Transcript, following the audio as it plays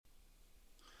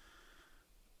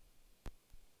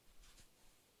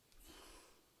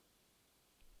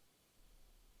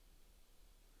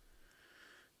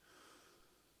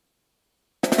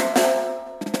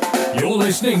You're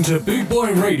listening to Boot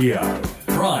Boy Radio.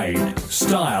 Pride,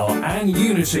 style, and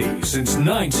unity since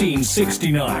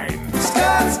 1969.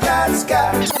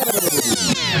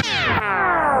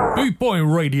 Boot Boy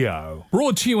Radio,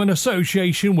 brought to you in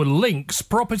association with Links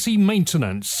Property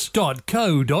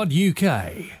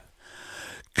Maintenance.co.uk.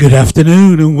 Good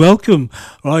afternoon and welcome.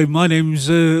 Right, my name's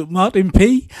Martin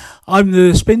P. I'm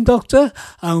the Spin Doctor,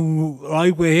 and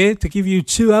we're here to give you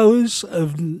 2 hours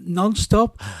of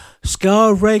non-stop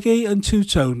ska, reggae and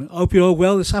two-tone. I hope you're all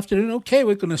well this afternoon. Okay,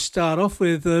 we're going to start off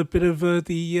with a bit of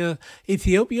the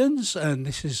Ethiopians, and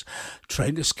this is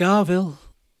Train to Scarville.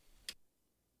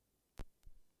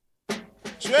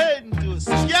 Train to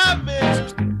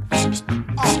Scarville.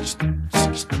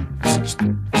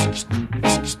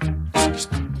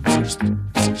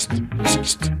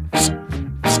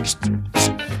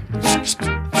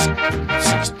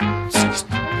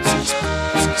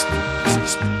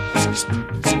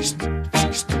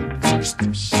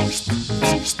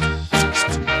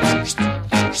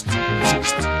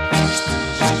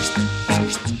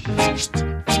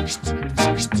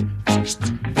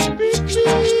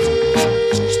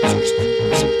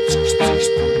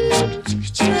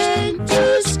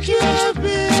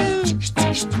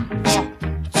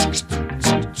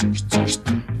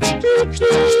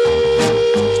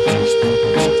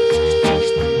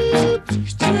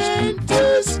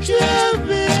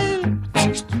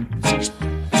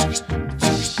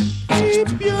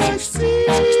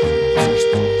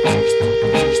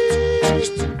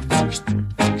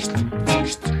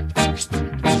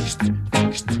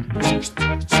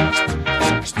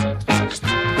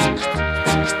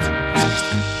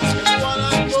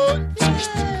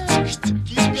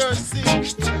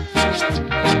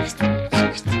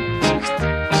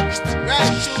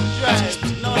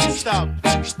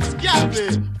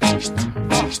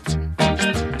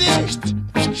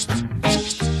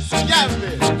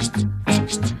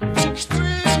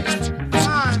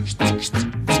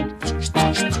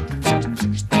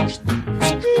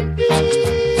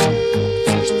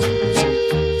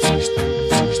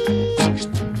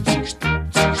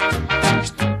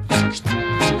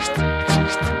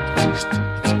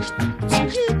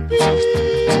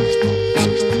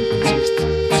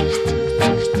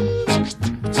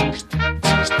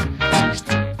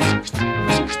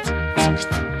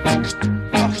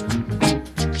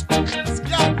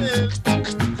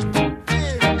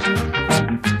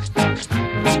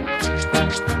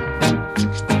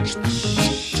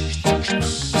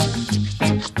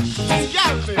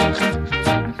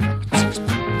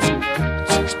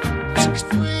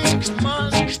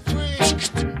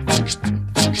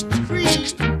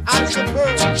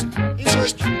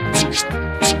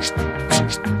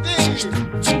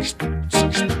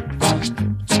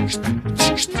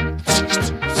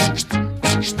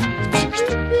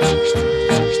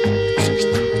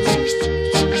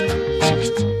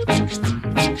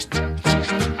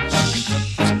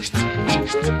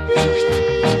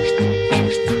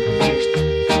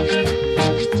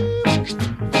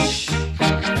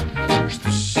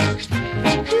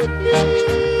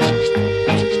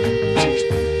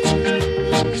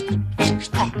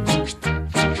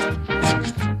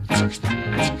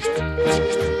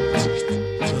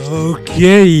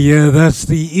 Yeah, that's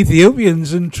the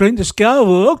Ethiopians and Train to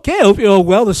Scarville. Okay, I hope you're all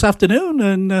well this afternoon,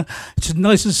 and it's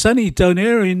nice and sunny down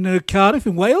here in Cardiff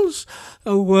in Wales.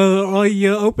 I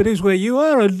hope it is where you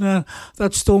are, and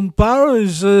that storm Barra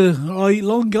is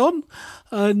long gone.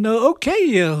 And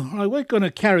we're going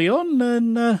to carry on,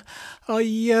 and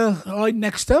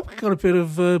next up got a bit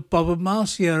of Bob and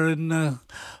Marcia and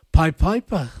Pied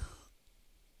Piper.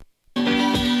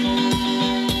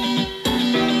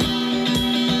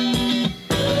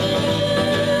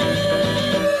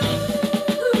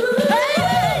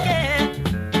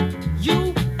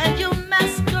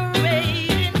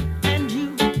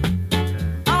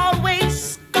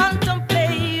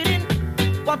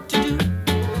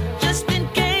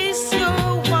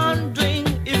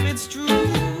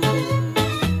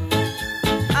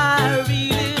 I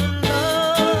really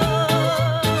love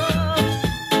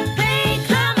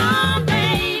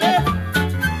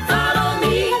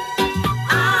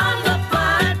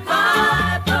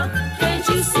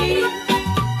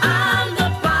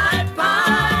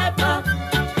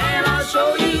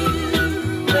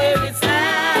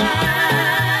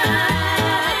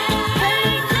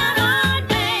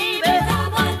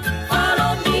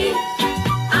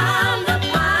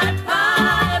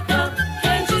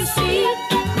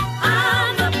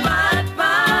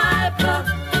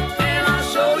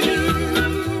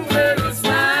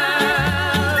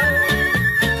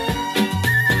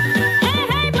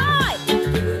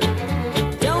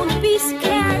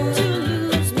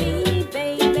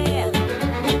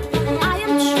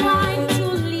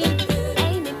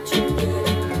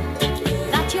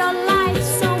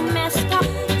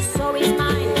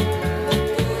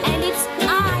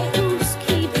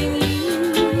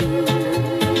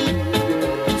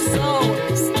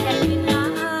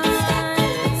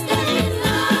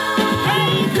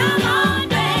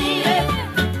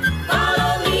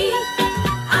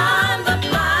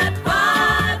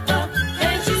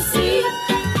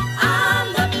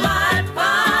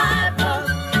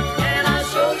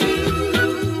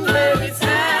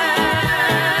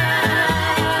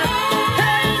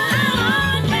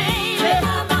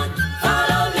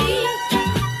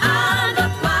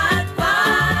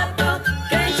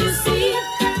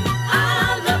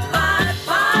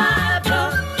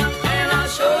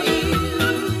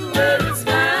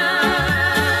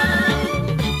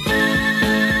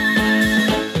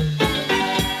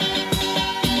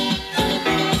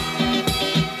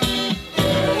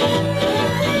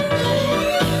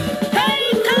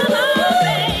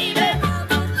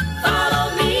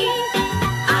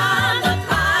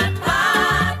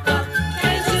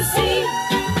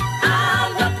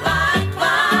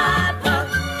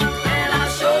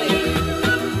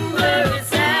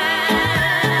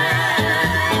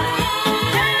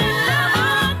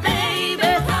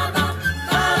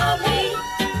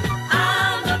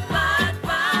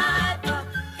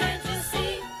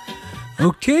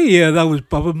Okay, yeah, that was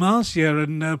Bob and Marcia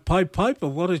and Pied Piper.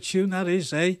 What a tune that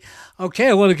is, eh? Okay,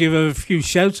 I want to give a few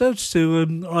shout-outs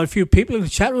to a few people in the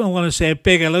chat room. I want to say a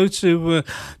big hello to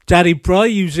Daddy Bry,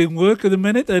 who's in work at the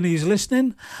minute and he's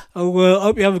listening. I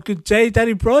hope you have a good day,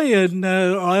 Daddy Bry, and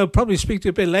I'll probably speak to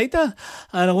you a bit later.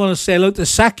 And I want to say hello to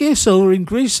Sakis over in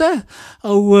Greece there.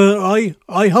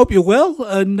 I hope you're well.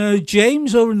 And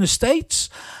James over in the States.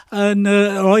 And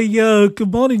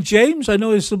good morning, James. I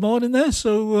know it's the morning there,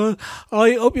 so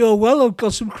I hope you're well. I've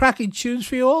got some cracking tunes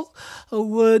for you all.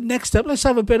 Next up, let's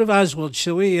have a bit of Aswad,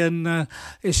 shall we? And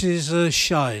this is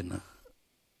Shine.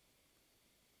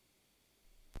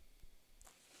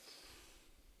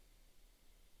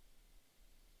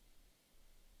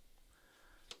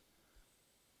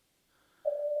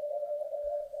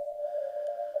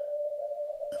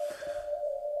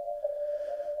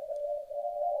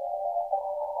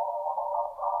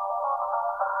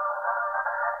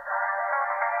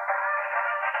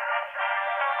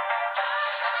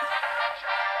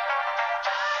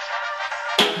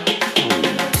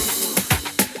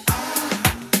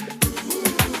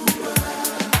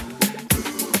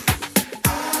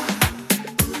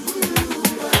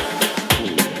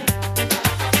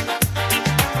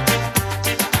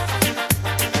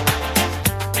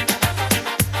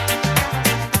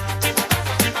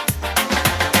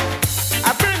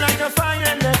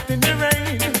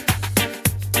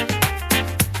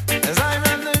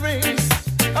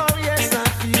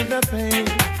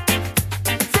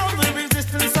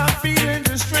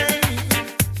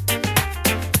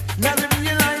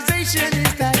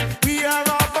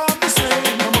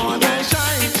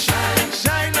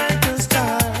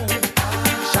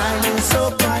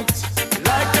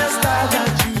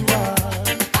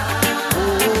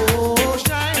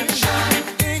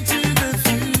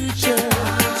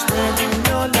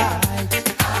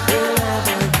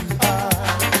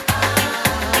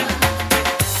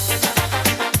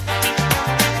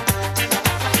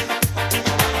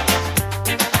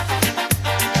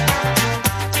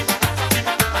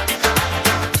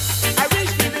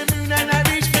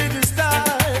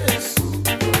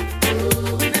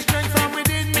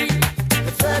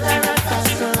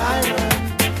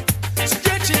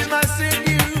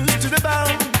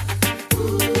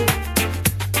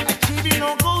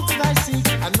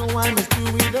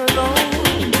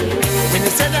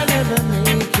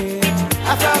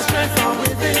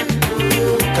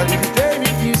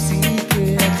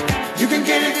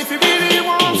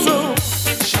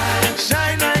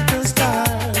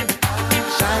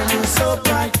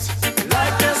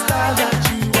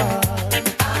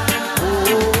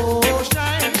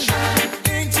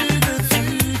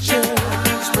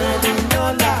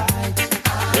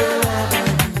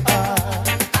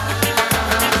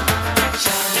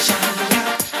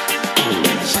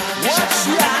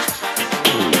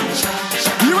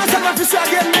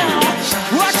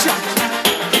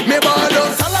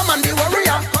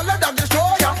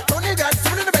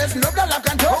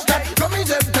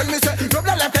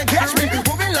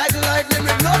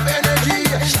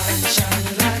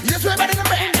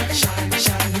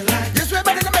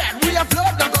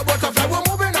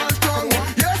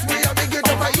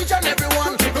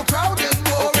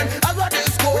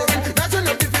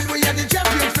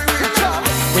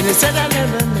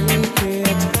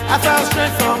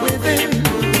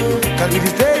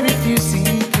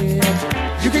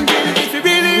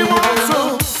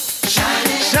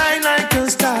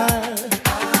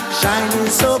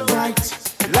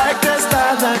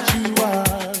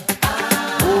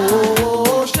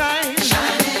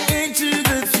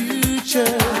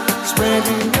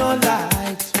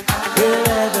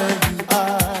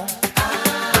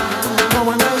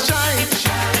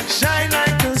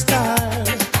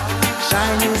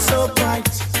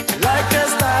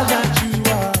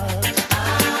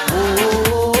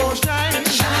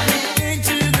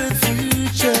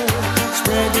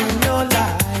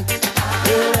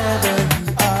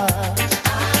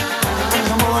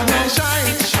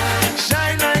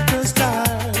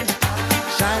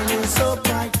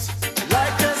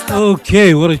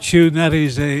 Okay, what a tune that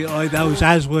is. That was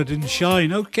Aswad and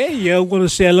Shine. Okay, I want to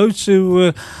say hello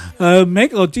to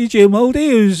Mick or DJ Moldy,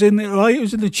 who's in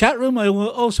the chat room. I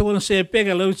also want to say a big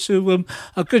hello to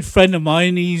a good friend of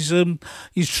mine. He's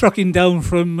trucking down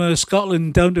from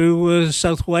Scotland down to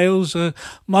South Wales.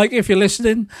 Mike, if you're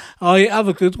listening, I have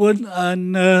a good one,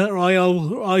 and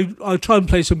I'll try and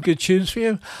play some good tunes for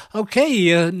you.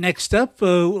 Okay, next up,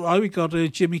 we got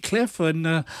Jimmy Cliff and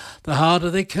The Harder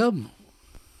They Come.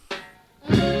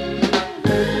 Oh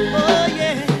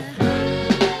yeah,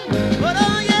 but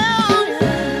oh yeah,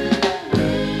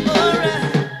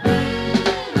 alright.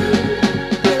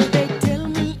 Well, they tell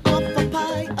me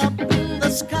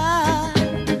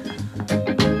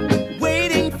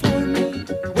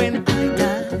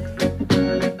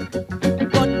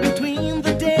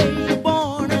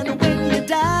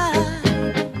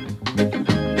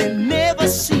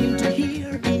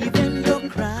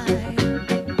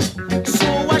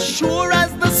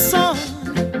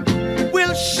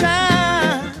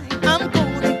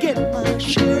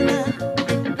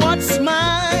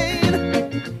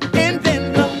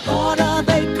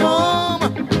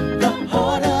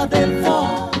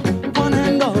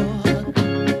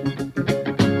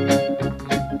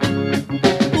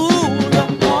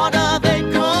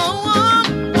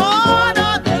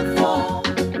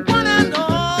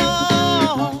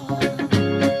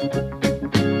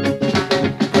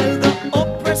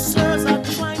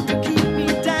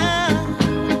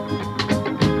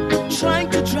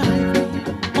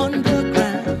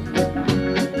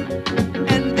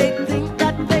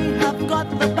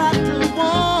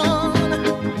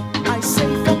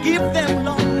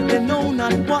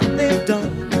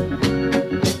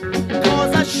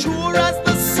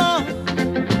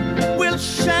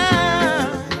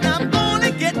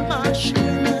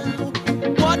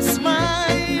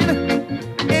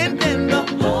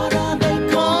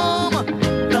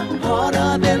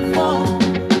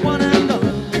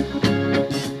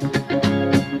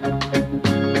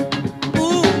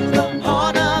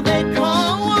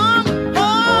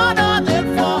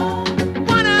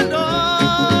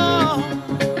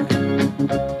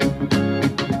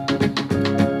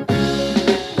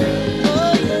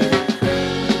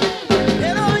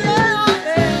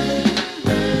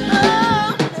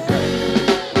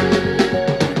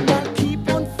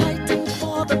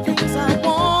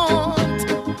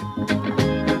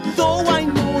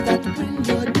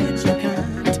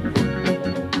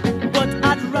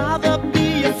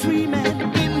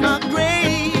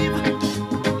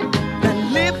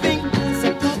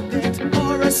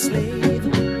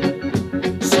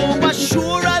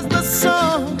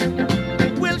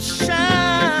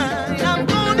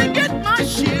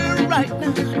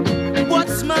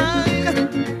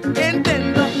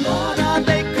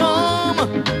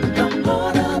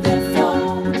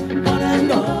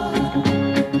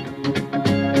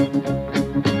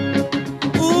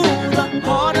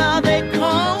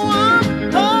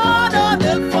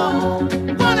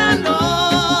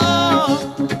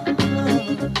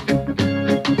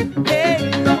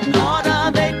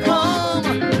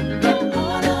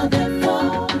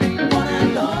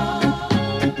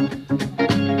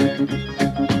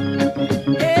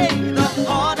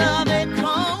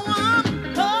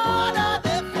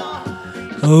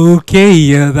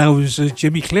Okay, that was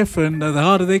Jimmy Cliff and The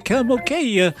Harder They Come.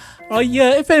 Okay,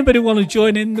 if anybody want to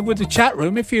join in with the chat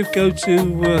room, if you go to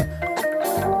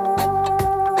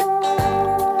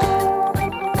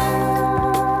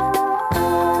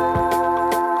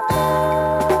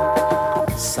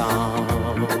somewhere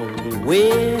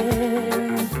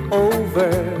over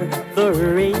the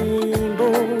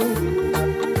rainbow,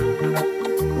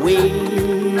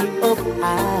 way up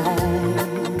high,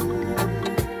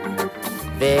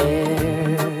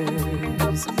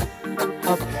 there's a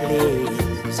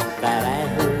place that I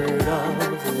heard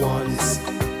of once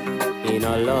in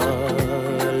a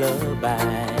lullaby.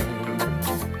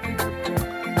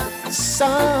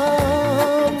 Somewhere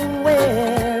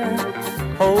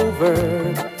over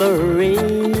the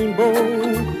rainbow,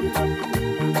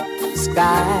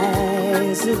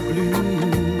 skies of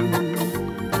blue,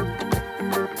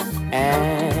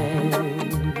 and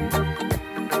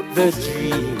the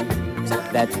dreams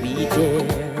that we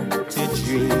dare to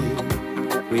dream,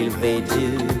 will they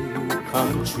do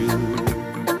come true?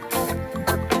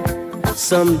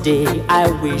 Someday I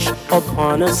wish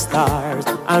upon a star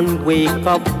and wake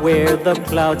up where the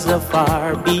clouds are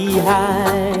far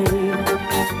behind,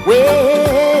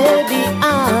 way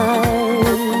behind,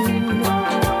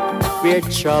 where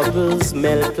troubles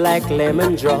melt like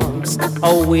lemon drops,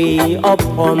 away up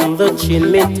on the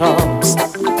chimney tops.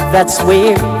 That's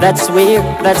where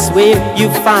you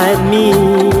find me.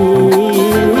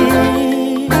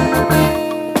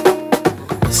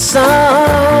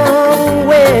 Somewhere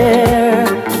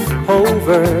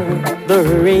over the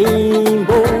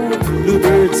rainbow,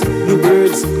 bluebirds,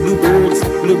 bluebirds, bluebirds,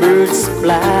 bluebirds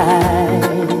fly.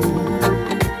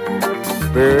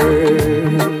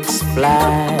 Birds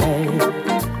fly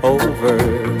over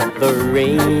the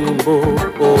rainbow.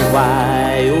 Oh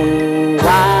why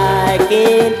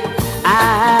can't I?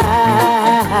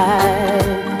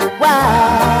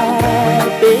 Why,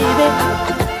 baby,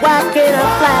 why can't I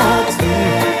fly too?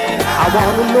 I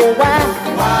wanna know why.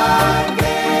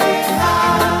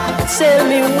 Tell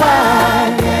me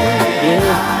why.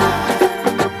 Yeah.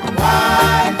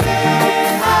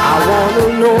 I wanna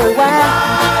know why.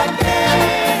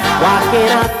 Why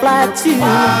can't I fly too?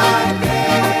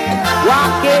 Why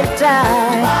can't I?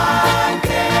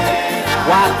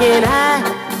 Why can't I?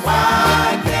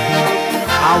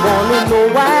 I wanna know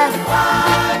why.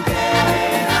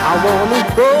 I wanna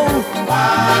go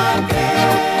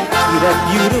to that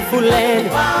beautiful land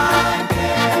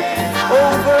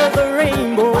over the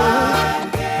rainbow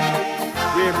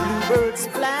where bluebirds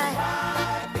fly.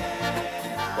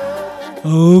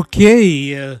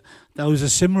 Okay, that was the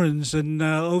Simmerans and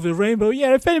Over the Rainbow.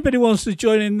 Yeah, if anybody wants to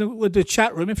join in with the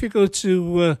chat room, if you go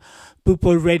to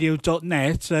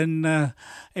bootboyradio.net and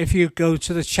if you go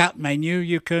to the chat menu,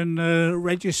 you can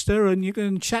register and you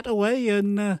can chat away.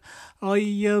 And there's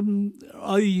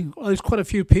quite a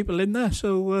few people in there,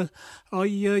 so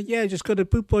just go to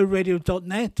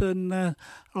bootboyradio.net and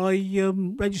I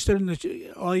register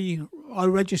I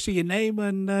register your name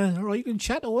and you can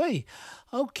chat away.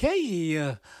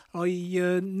 Okay,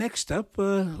 next up,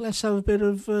 let's have a bit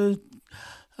of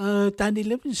Dandy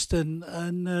Livingstone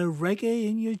and Reggae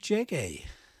in Your Jeggy.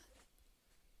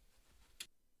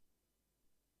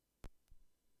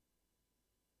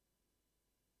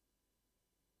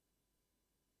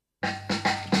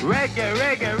 Reggae,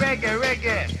 reggae, reggae,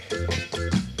 reggae.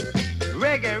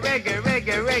 Reggae, reggae,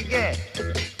 reggae, reggae.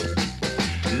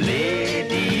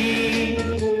 Lady,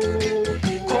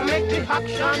 come make the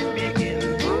action begin.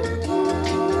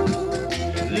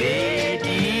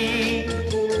 Lady,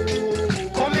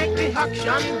 come make the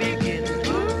action begin.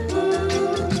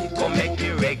 Come make the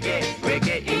reggae,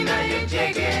 reggae in your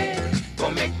jaggy.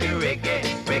 Come make the reggae,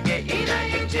 reggae in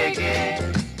your jaggy.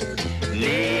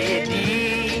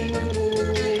 Lady,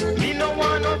 me no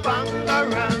want no bang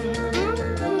around.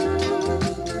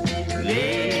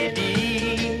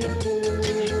 Lady,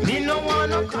 me no want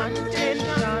no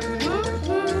contention.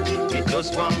 Me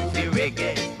just want the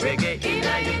reggae, reggae in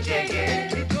your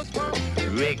jaggy. Me just want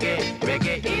reggae,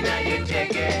 reggae in your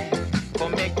jaggy.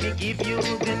 Come make me give you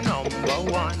the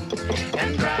number one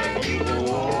and drive you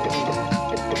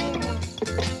home.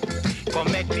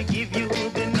 Come make me give you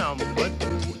the number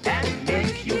two and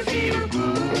make you feel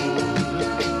good.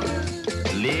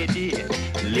 Lady,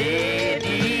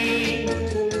 lady,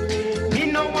 me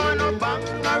no wanna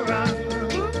bang around.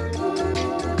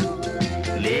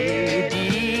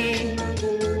 Lady,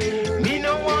 me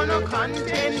no wanna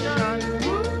contention.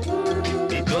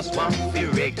 Me just want the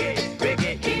reggae,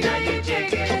 reggae in your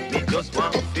jaggy. Me just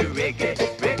want the reggae,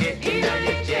 reggae in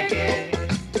your jaggy.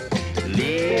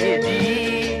 Lady,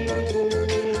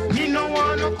 me no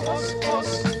wanna cuss.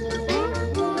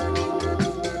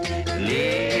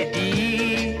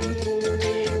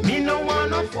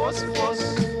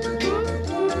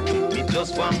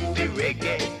 just want the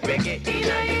reggae, reggae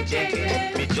in your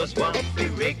jacket. Me just want the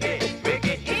reggae,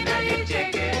 reggae in your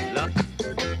jacket. Look.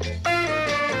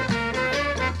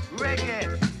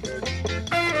 Reggae.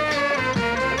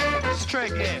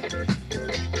 Reggae.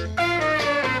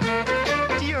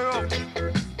 Tear up.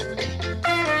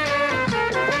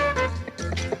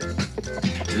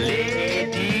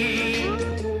 Lady,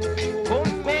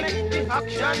 come make the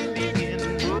action begin.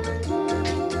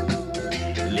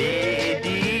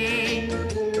 Lady,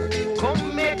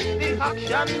 come make the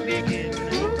action begin.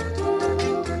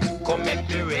 Come make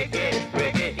the reggae,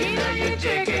 reggae in your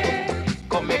jacket.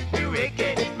 Come make the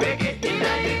reggae, reggae in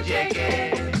your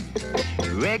jacket.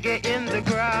 Reggae in the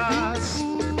grass,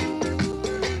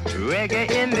 reggae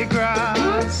in the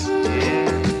grass, yeah.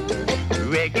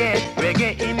 Reggae,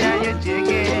 reggae in your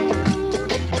jiggy,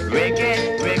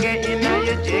 reggae, reggae in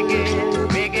your jiggy,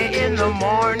 reggae in the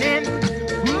morning,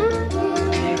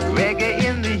 reggae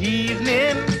in the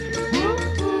evening,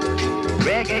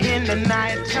 reggae in the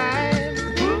night time,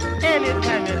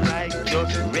 anytime you like,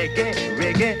 just reggae,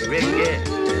 reggae, reggae,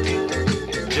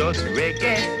 just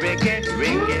reggae, reggae,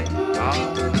 reggae,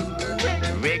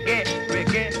 reggae, reggae,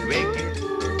 reggae,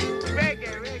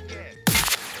 reggae,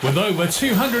 reggae. With over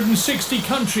 260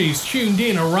 countries tuned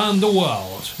in around the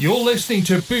world, you're listening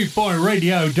to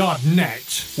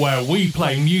bootboyradio.net, where we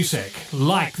play music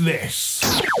like this.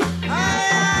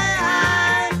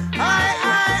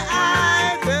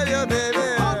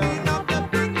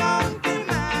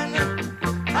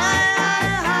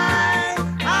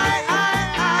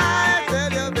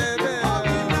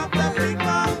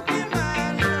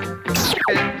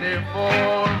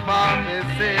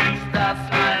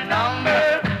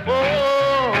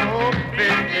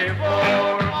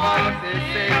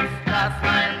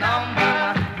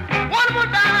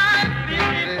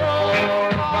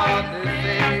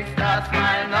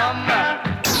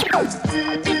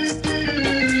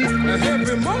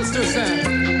 Every monster sound.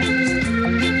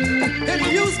 If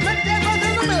you spit that in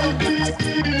the middle,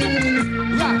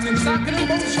 rockin', sockin' and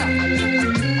boom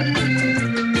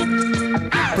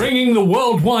shot. Bringing the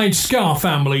worldwide ska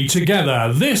family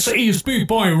together, this is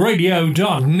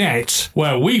bootboyradio.net,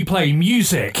 where we play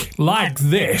music like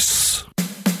this.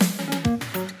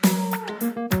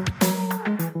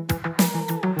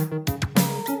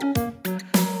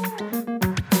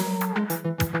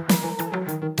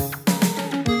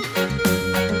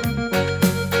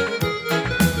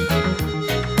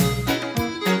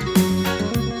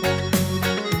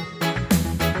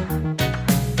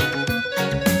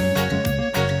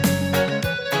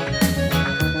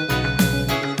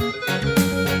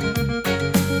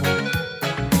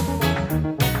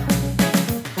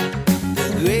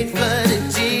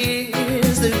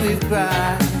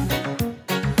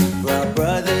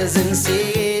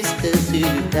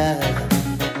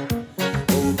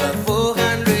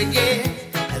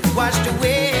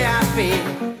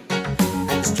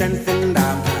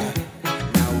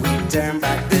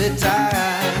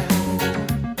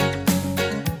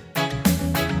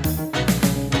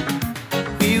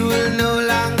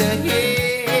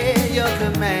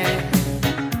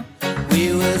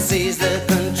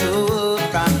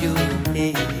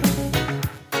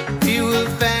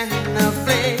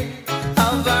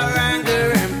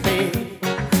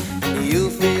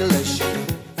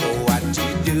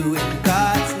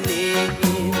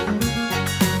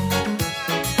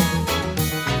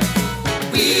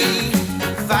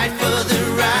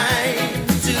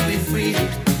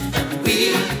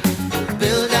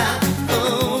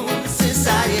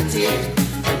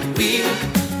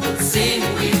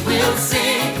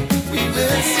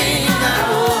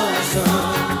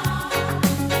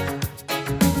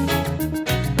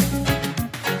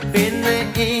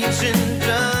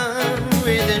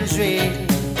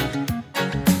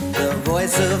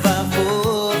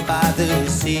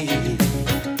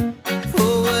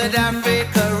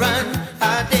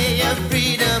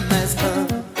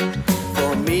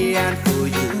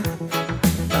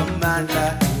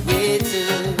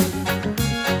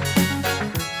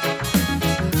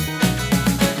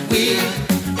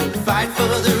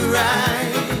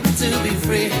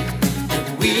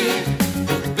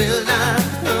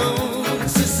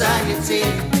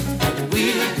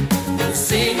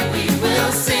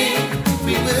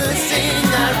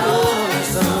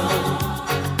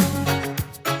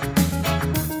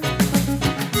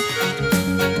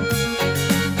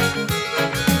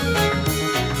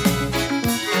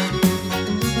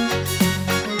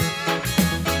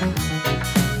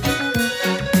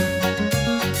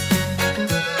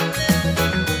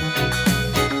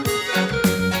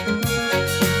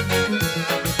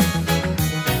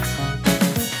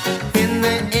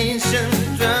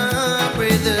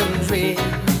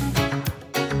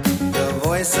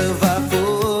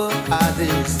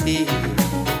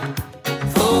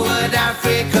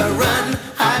 Africa run,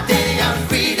 our day of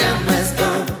freedom has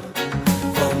come.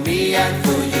 For me and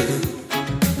for you,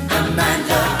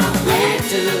 Amanda, where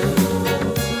to?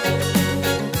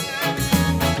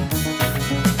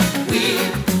 We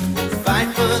fight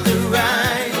for the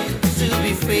right to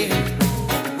be free.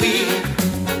 We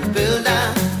build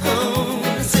our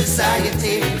own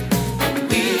society.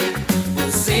 We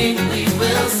will sing, we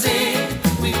will sing,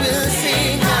 we will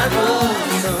sing our own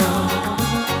song.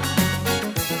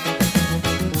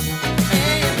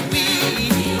 And we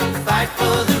fight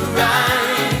for the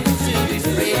right to be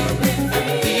free.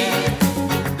 We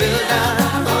build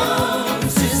our own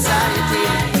society.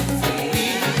 We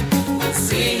will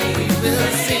sing, we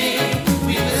will sing,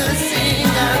 we will sing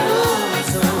our own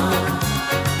song.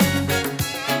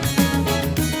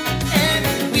 And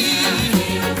we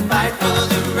fight for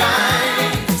the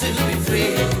right to be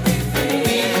free.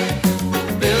 We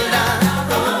build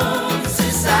our own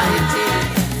society.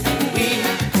 We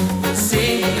will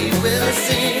sing, we will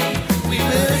sing, we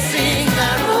will sing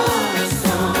our own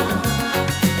song.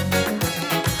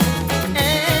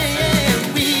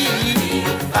 And we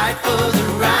fight for the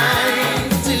right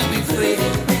to be free.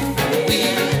 We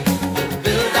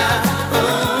build our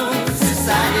own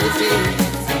society.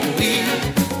 We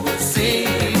will sing,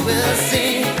 we will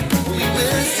sing, we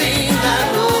will sing our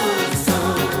own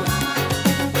song.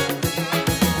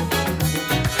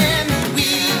 And we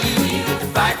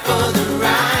fight for the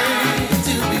right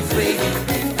to be free.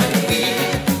 We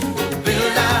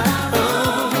build our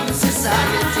own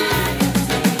society.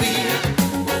 We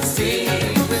will sing,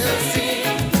 we will sing,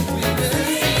 we will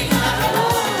sing our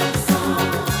own song.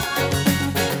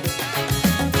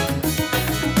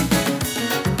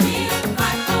 We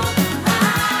fight for the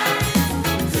right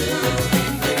to be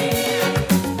free.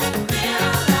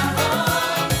 Build our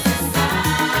own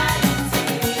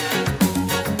society.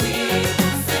 We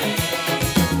will sing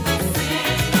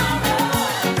our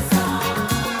own song.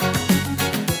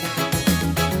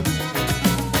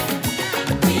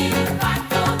 We fight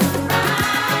for the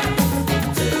right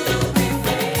to be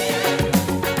free.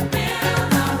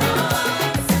 Build our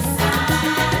own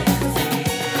society.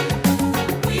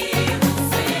 We will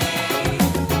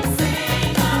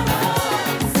sing our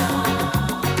own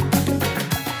song.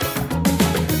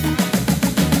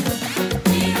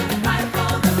 We fight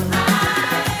for the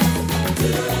right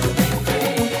to be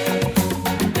free.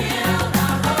 Build our own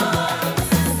society.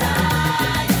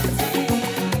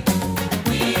 We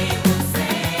will sing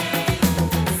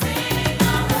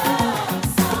our own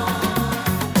song.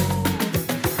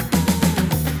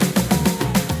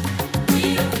 We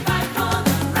fight for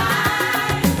the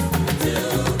right to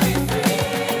be free.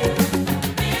 Build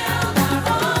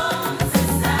our own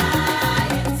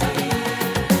society.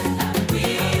 We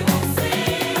will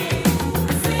sing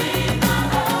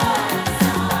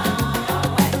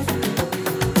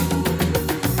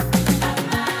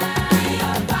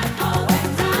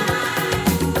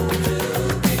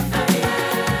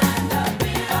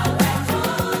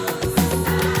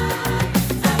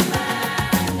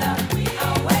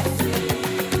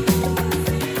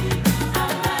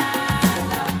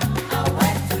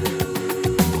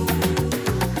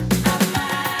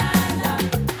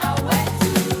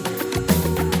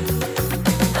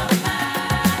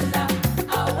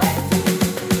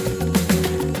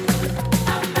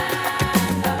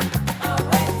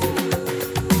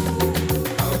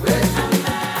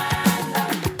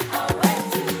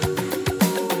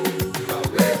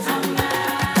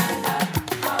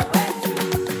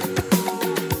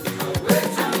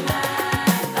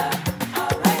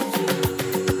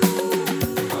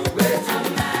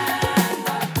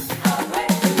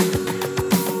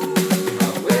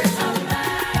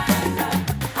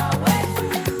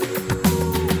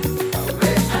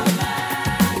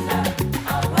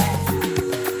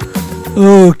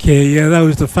Okay, yeah, that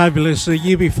was the fabulous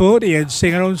UB40 and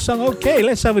sing our own song. Okay,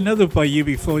 let's have another by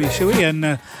UB40, shall we?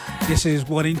 And this is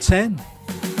 1 in 10.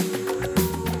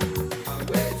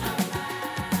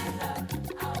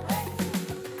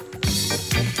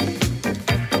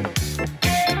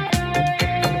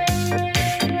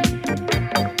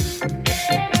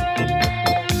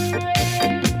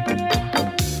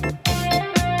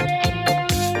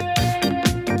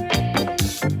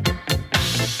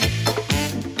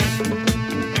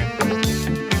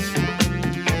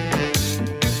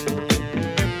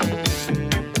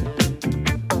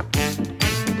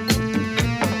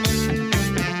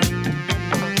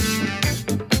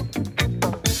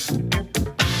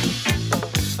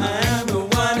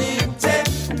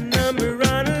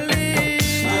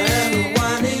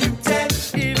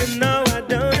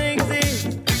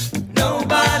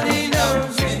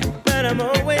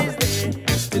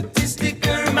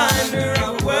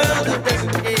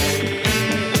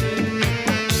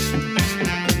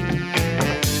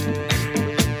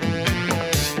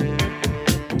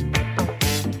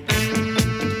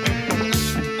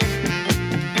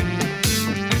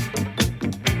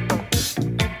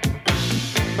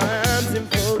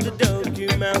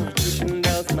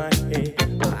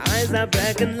 eyes are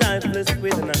black and lifeless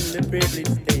with an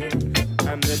underprivileged stare.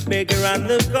 I'm the beggar on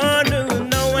the corner who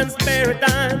no one spare a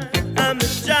dime. I'm the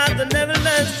child that never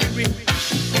learns to read,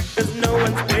 'cause no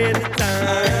one spares the time.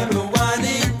 I am the one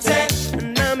in 10,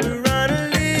 and I'm the runner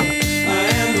lead. I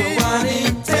am the one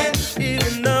in 10,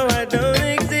 even though I don't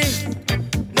exist.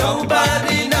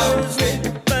 Nobody knows me,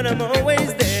 but I'm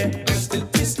always there. A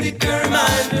statistic, a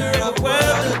reminder of a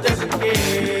world that doesn't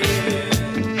care.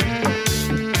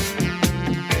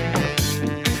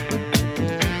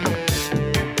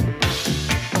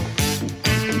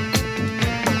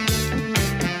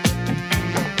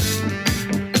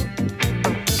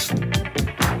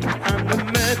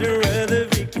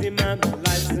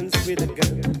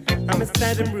 I'm a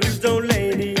sad and bruised old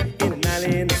lady in an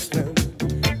alley in the slum.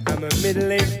 I'm a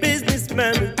middle-aged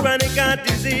businessman with chronic heart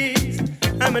disease.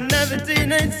 I'm another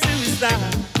teenage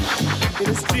suicide in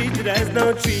a street that has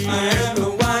no trees. I am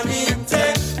the one in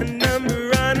 10, and I'm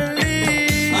on a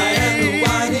lead. I am the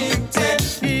one in 10,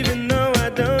 even though I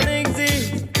don't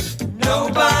exist.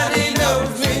 Nobody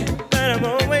knows me, but I'm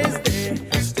always there.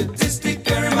 A statistic,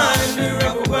 a reminder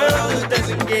of a world that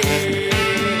doesn't care.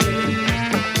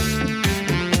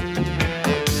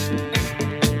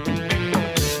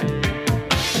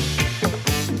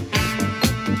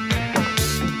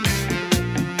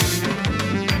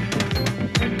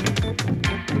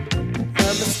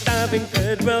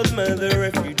 Third-world mother,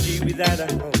 refugee without a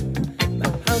home. My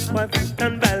housewife from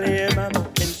Sun Valley, and I'm a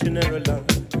pensioner alone.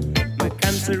 My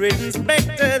cancer-ridden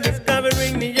specter that's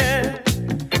covering me, yeah.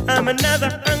 I'm another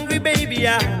hungry baby,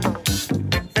 an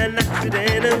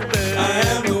accident of birth. I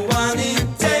am the one in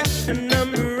 10, and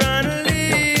I'm on a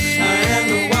lead. I am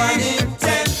the one in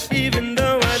 10, even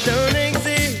though I don't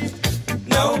exist.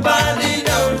 Nobody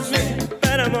knows me,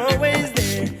 but I'm always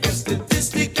there. A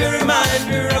statistic, a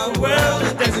reminder of a world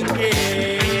that doesn't care.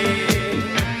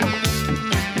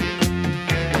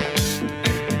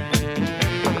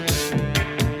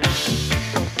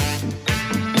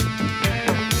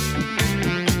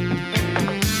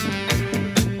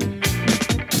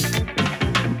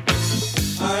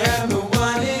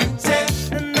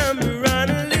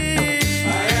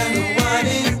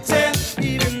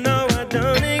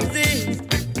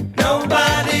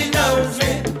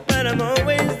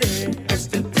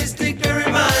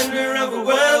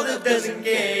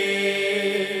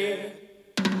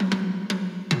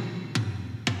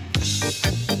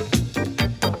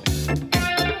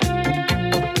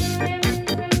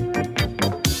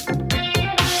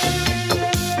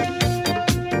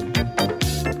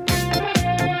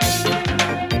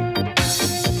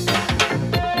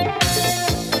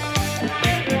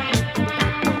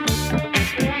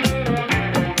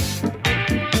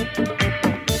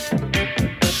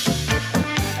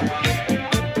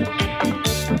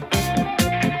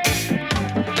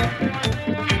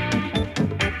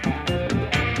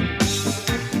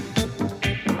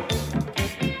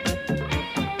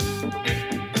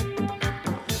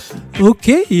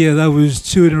 Okay, yeah, that was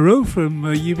two in a row from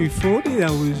UB40.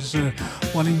 That was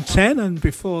 1 in 10, and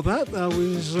before that, that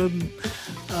was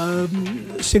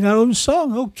Sing Our Own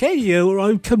Song. Okay,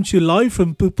 I've come to you live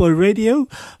from Bootboy Radio,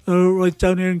 right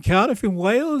down here in Cardiff in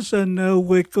Wales, and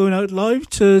we're going out live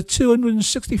to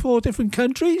 264 different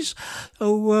countries.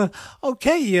 So,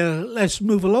 okay, let's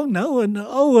move along now. And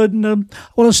I want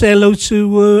to say hello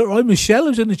to Michelle,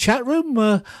 who's in the chat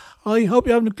room. I hope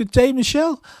you're having a good day,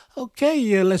 Michelle.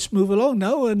 Okay, let's move along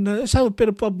now, and let's have a bit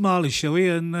of Bob Marley, shall we?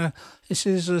 And this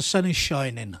is Sun is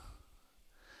Shining.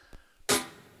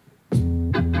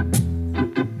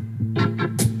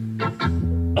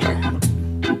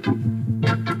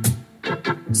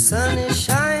 Sun is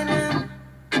shining,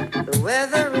 the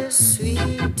weather is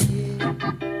sweet here.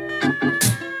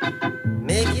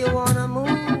 Make you wanna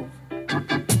move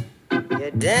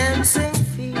your dancing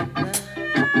feet now.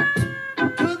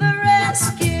 To the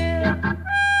rescue,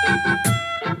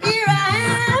 here I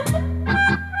am.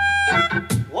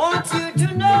 Want you to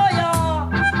know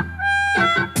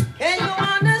can you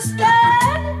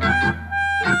understand?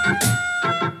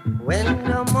 When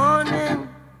the morning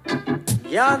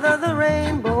gather the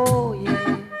rainbow,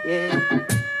 yeah, yeah.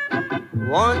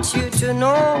 Want you to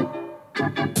know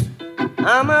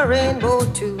I'm a rainbow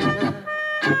too now.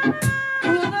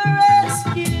 To the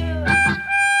rescue,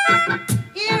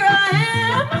 here I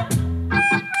am.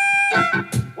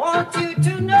 Want you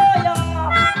to know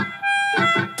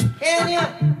can you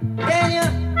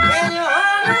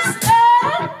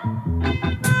understand?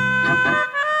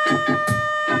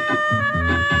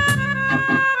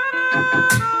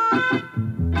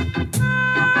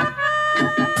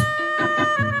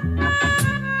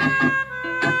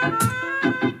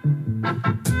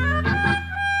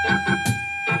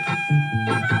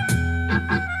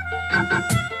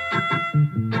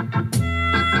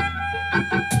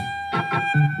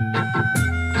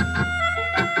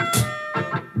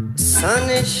 sun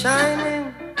is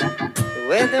shining, the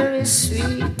weather is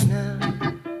sweet now.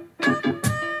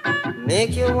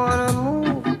 Make you wanna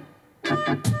move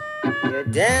your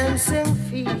dancing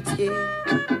feet, yeah.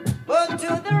 But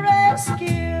to the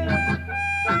rescue,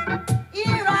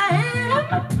 here I am.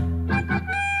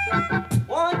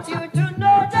 Want you to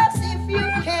notice if you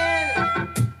can.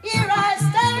 Here I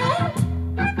stand.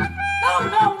 No,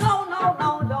 no, no, no,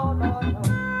 no, no, no, no.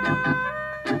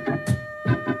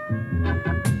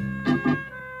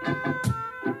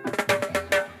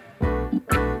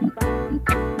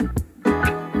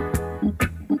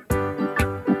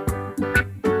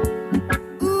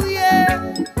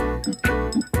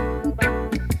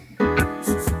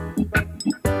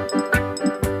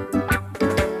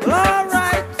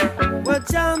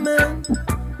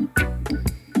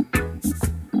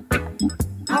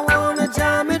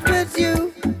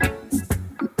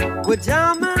 We're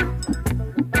jamming,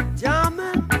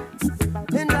 jamming,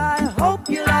 and I hope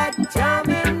you like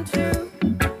jamming too.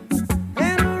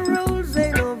 And the rules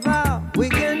ain't no vow, we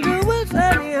can do it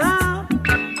anyhow.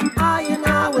 I and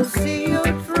I will see you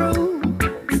through.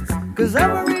 Cause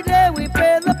every day we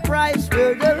pay the price,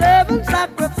 we're the living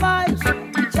sacrifice.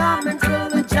 Jamming till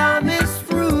the jam is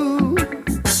through.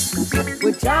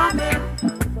 We're jamming.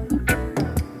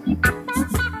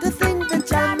 To think that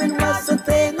jamming was a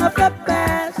thing of the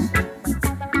past.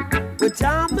 We're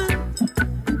jamming,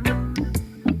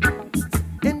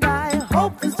 and I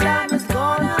hope this jam is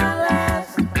gonna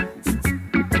last.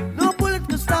 No bullet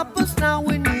can stop us now.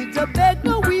 We need to beg,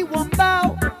 no, we won't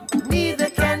bow.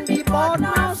 Neither can be bought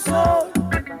nor sold.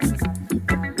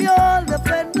 We all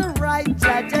defend the right.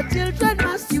 Judge, our children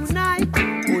must unite.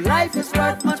 Oh, life is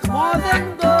worth much more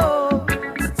than gold.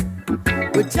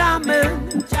 We're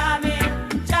jamming, jamming,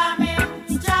 jamming,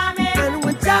 jamming, and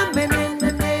we're jamming in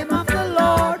the name of the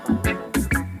Lord.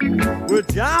 We're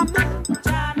jamming,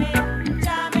 jamming,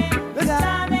 jamming,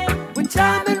 jamming. We're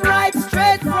jamming right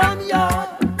straight from your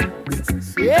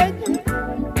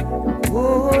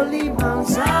Holy Mount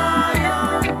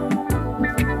Zion,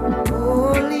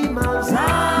 Holy Mount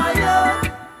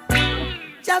Zion,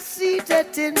 just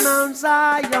seated in Mount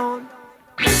Zion,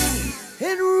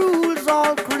 it rules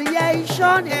all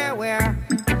creation. Yeah, we're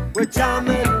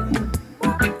jamming,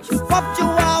 pop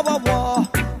Chihuahua war,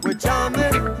 we're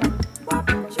jamming.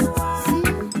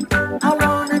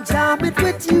 Jam it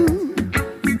with you.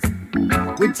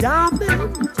 We're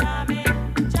jamming,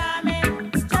 jamming,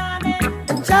 jamming, jamming.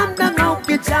 And jam down, hope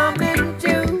you're jamming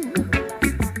too.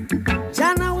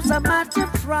 Jano's a matter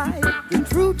of pride. The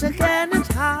truth again is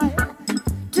high.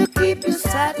 To keep you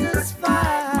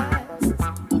satisfied.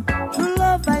 True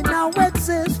love I now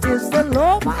exist is the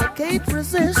love I can't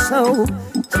resist. So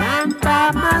jam by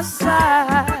my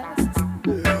side.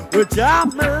 We're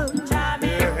jamming,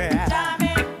 jamming,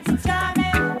 jamming.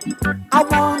 I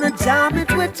wanna jam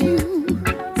it with you.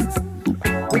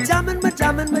 We're jamming, we're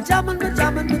jamming, we're jamming, we're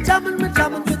jamming, we're jamming, we're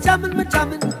jamming, we're jamming, we're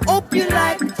jamming. Hope you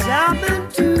like jamming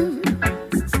too.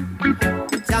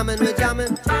 We're jamming, we're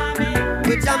jamming,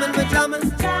 we're jamming, we're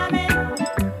jamming, jamming.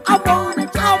 I wanna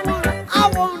jam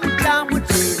with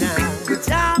you now. We're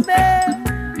jamming,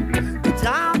 we're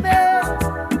jamming.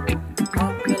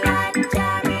 Hope you like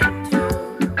jamming too.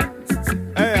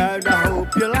 And I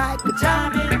hope you like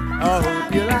jamming. I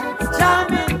hope you like.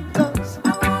 Jamming, 'cause I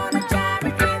wanna jam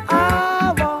it with you. I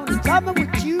wanna jam it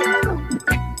with you.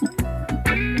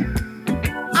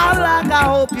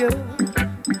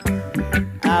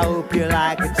 I hope you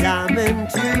like a jamming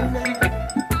too.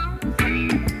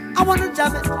 I wanna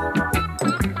jam it. I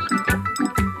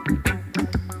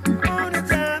wanna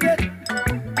jam it.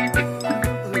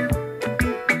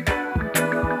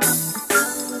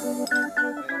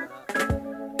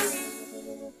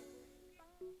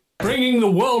 Bringing the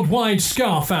worldwide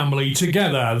ska family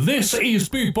together, this is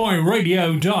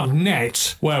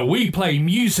BootboyRadio.net, where we play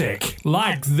music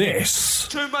like this.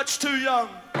 Too much too young.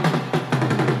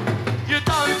 You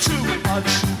done too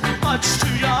much, much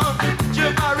too young.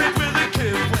 You're married with a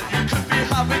kid when you could be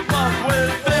having fun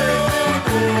with me.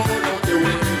 Don't do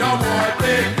it no more,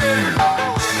 baby.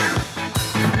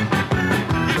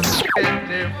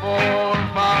 54,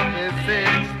 mommy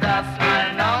thinks that's my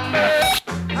number.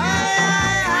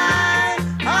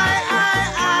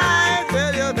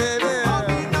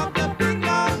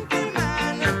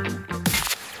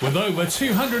 With over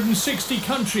 260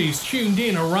 countries tuned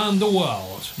in around the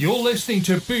world, you're listening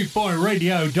to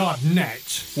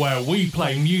BootboyRadio.net, where we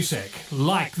play music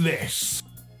like this.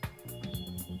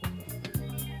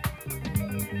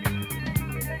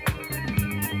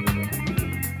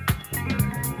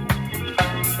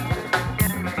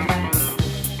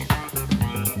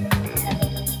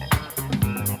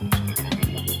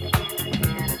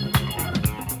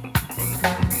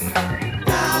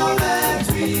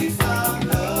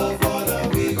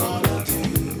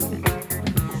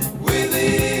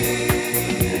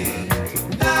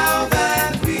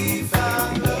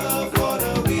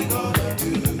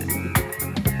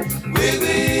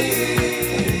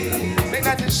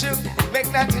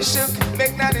 make natty shook,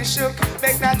 make natty shook,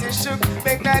 make natty shook,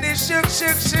 make natty shook,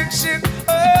 shook, shook, shook.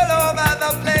 All over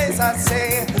the place I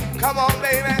say, come on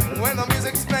baby, when the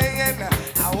music's playing,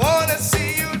 I wanna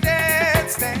see you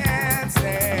dance, dance,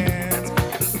 dance.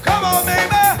 Come on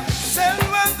baby, say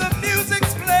when the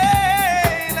music's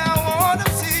playing, I wanna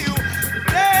see you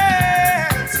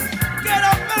dance. Get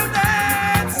up and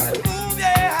dance, move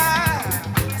yeah, I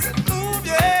said move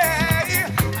yeah.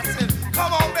 I said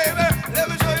come on baby, let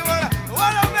me show you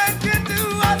what I make you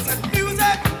do. I said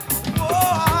music,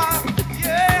 oh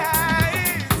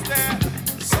yeah, it's there,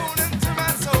 soul into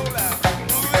my soul,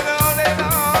 moving all day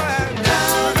long and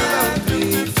down and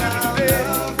deep down.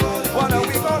 What are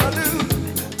we gonna do?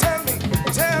 Tell me,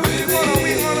 what are we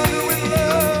gonna do with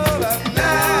love now?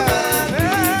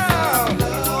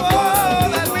 Oh,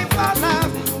 that we found out.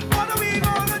 What are we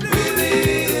gonna do?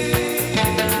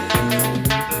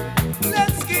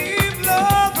 Let's give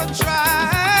love a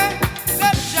try.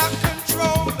 Let Jah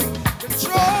control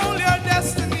your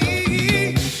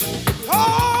destiny.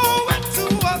 Oh, and to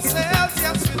ourselves,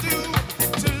 yes we do,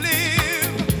 to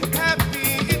live happy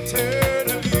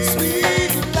eternally.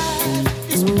 Sweet life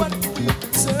is what we've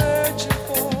been searching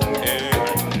for.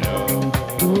 And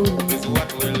love is what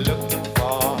we're looking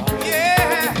for.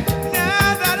 Yeah,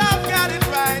 now that I've got it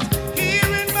right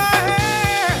here in my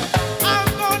hand, I'm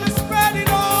gonna spread it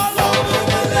all over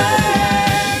the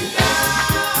land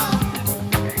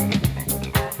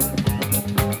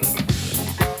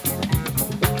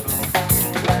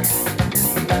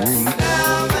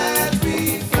now that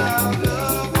we found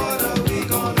love, what are we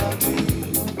gonna do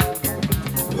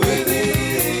with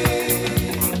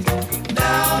it?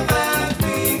 Now that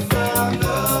we found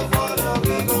love, what are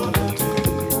we gonna do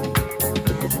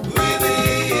with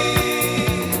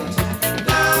it?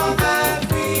 Now that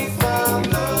we found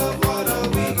love, what are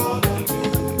we gonna do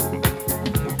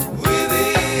with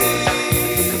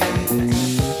it?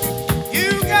 You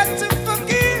got to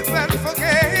forgive and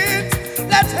forget.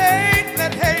 Let hate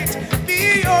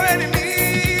be your enemy.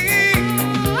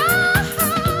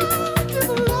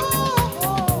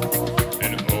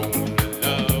 And only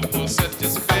love will set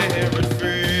this spirit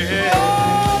free.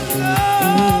 Oh,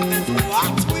 love is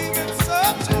what we've been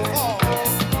searching for,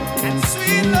 and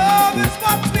sweet love is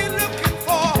what we're looking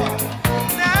for.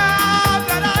 Now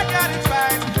that I got it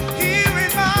right here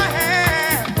in my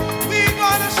hand, we're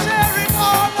gonna share it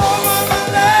all over the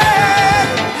land.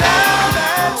 Now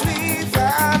that we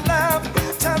found love,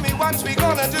 tell me what we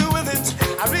gonna do with it.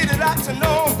 I really like to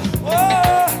know.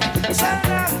 Oh,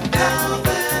 now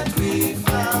that we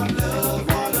found love,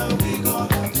 what are we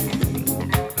gonna do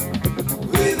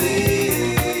with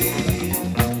it?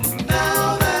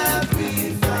 Now that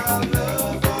we found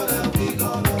love, what are we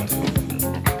gonna do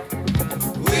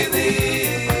with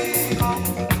it?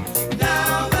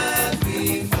 Now that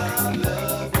we found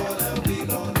love, what are we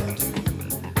gonna do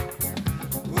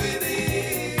with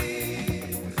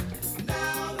it?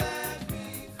 Now that we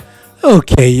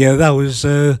Okay, yeah, that was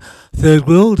Third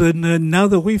World, and now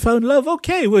that we found love,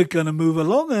 okay, we're going to move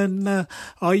along, and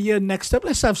next up,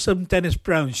 let's have some Dennis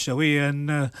Brown, shall we,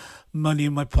 and Money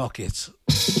in My Pocket.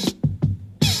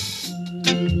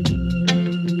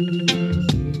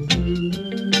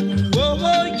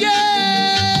 Oh,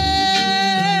 yeah,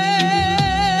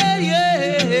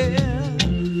 yeah.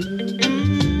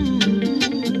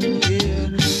 Yeah.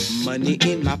 Money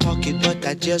in my pocket, but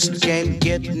I just can't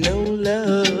get no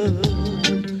love.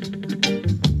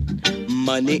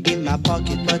 Money in my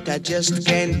pocket, but I just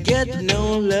can't get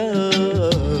no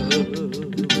love.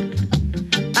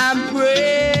 I'm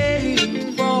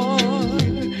praying for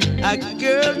a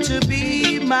girl to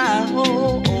be my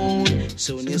own.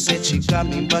 Sonia said she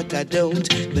coming, but I don't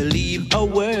believe a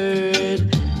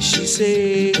word she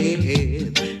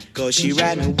said. 'Cause she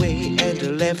ran away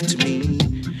and left me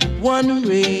one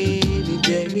rainy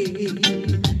day.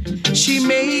 She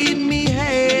made me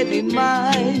had in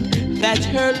mind that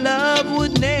her love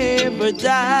would never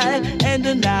die,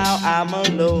 and now I'm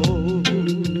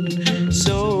alone,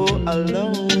 so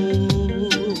alone,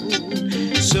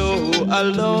 so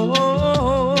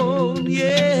alone,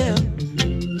 yeah,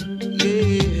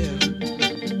 yeah.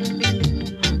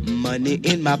 Money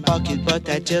in my pocket, but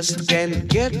I just can't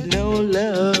get no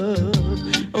love,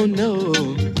 oh no.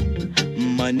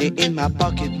 Money in my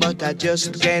pocket, but I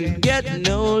just can't get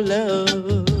no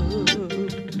love.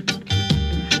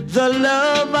 The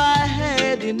love I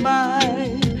had in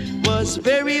mind was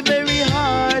very, very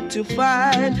hard to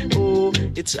find. Oh,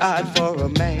 it's hard for a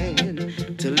man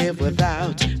to live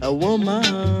without a woman.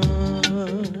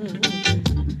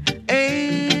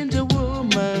 And a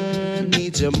woman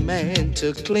needs a man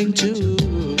to cling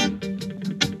to.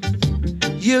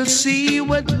 you'll see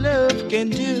what love can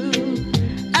do.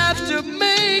 After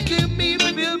making me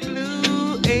feel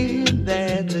blue, ain't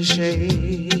that a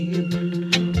shame?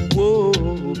 Whoa,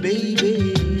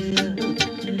 baby,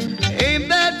 ain't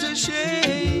that a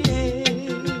shame?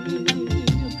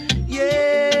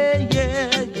 Yeah,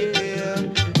 yeah, yeah,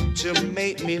 to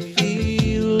make me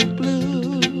feel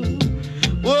blue.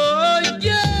 Whoa,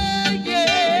 yeah,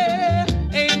 yeah,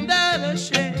 ain't that a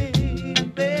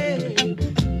shame, babe?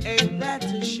 Ain't that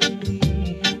a shame?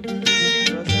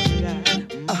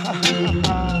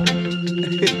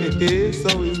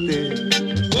 So is this.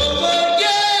 Oh,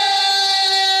 yeah,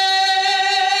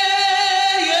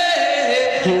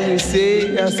 yeah. So we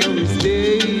say, so we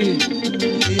stay.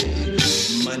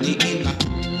 Money in my.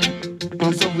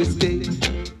 And so we stay.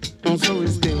 And so we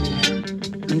stay.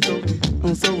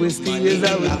 And so we stay as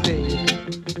I would stay.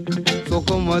 So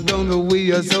come on down the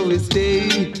way, so we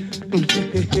stay.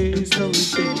 So we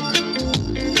stay.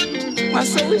 And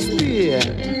so we stay.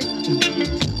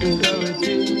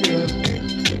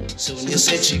 So you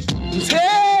said she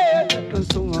said,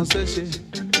 so I said she,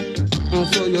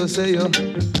 so you say you, so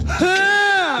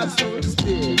it's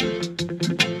still,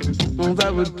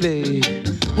 I would play.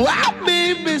 Wow,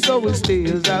 baby, so it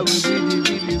stays. I would really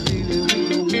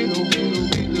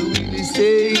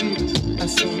say,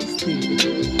 so it's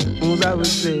still, I would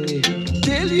say,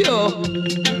 tell you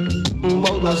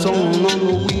about the song on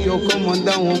the wheel, come on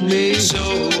down with me.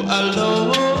 So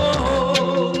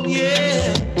alone,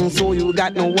 yeah. So you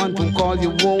got no one to call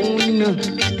your own.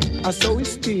 I saw it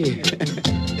stay.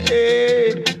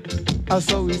 Hey, I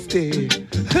saw it stay.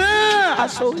 I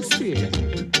saw it stay.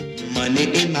 Money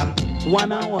in my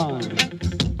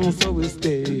 1-on-1. So it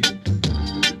stay.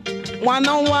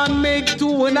 1-on-1 make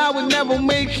two, and I would never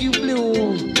make you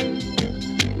blue.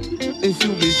 If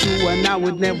you be true, and I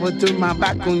would never turn my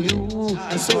back on you.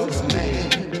 I saw it's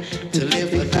mad to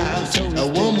live without a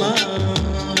woman.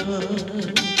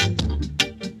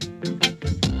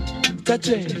 Touch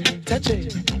it, touch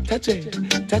it, touch it,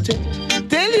 touch it.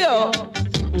 Tell you,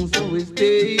 so we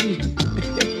stay.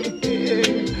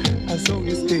 I saw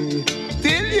we stay.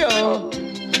 Tell you,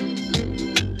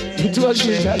 it was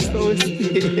just so we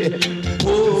stay.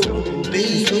 Oh,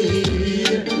 baby,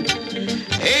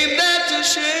 ain't that a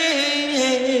shame?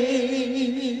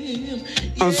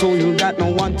 And so you got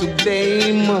no one to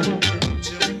blame.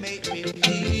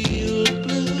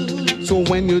 So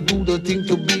when you do the thing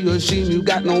to be ashamed, you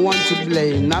got no one to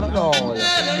blame, not at all.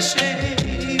 Cause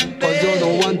you're the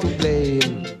one to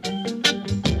blame.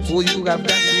 So you have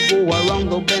got to go around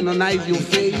the bend and hide your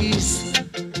face.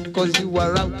 Cause you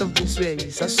are out of this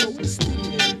race. That's so it's still.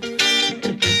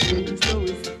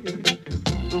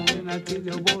 When I tell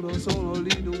you about the song, I'll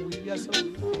lead the way.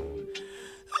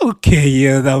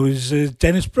 Okay, that was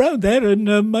Dennis Brown there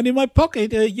and Money in My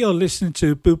Pocket. You're listening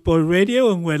to Boot Boy Radio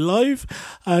and we're live.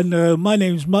 And my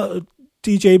name's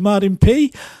DJ Martin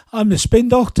P. I'm the Spin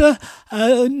Doctor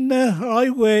and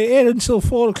we're here until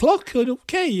 4 o'clock.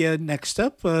 Okay, next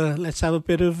up, let's have a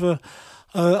bit of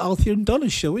Althea and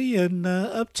Donna, shall we? And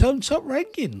Uptown Top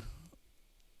Ranking.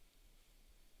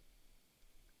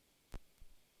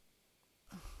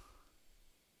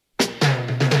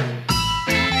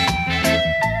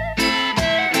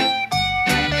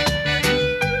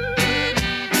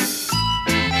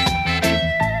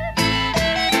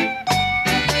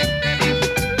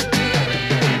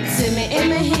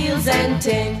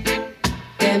 Ting.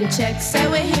 Them checks say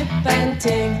we hip and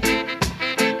ting.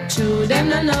 True them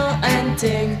no know and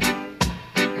ting.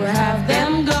 We have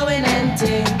them going and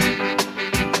ting.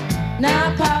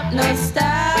 Nah pop no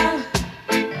style,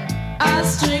 all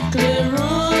strictly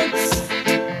roots.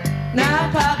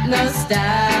 Nah pop no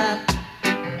style,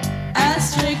 all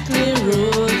strictly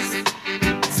roots.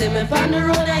 See me on the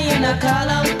road and you not call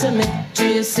out to me. Do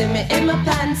you see me in my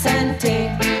pants and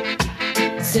ting?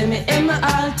 See me in my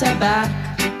altar back.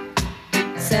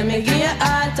 Say me give you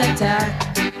heart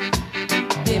attack.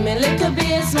 Give me little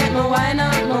bass, make me wind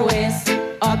out my waist.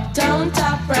 Uptown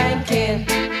Top Ranking.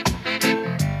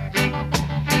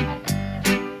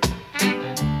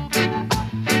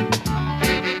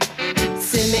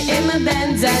 See me in my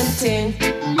Benz and ting.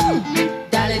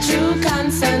 Dolly through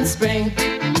Constant Spring.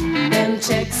 Them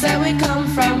checks say we come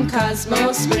from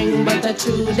Cosmo Spring, but the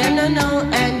true them no know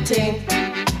and ting.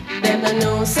 Them I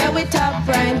know say we top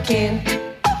ranking.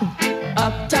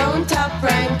 Uptown Top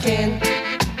Ranking.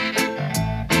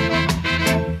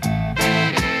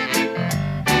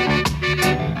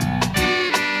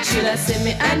 Should I see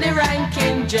me and the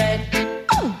ranking dread?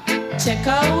 Check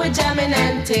out we jamming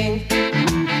and ting.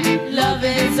 Love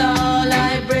is all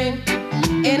I bring.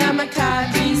 In a my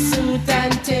khaki suit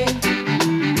and ting.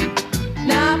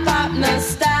 Nah pop no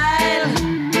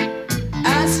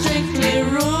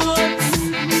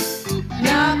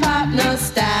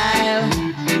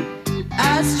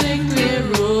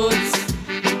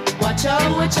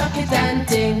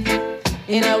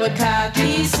in our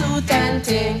khaki suit and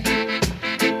ting.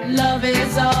 Love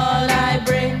is all I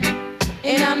bring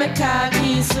in our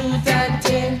khaki suit and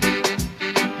ting.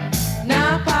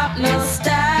 Now pop no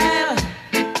style,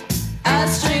 I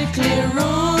strictly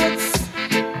roots.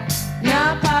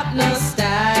 Now pop no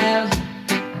style,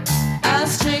 I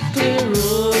strictly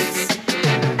roots.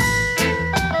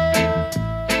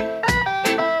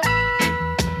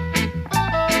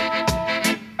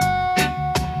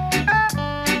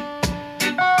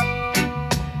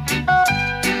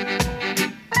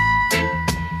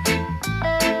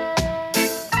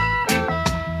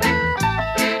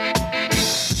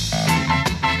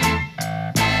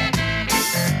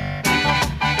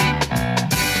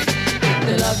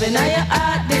 Loving on your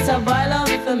heart, this a boil up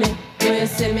for me. Do you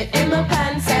see me in my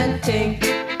pants and ting?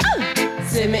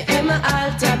 See me in my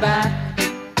altar back.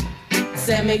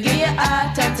 Say me give you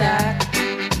heart attack.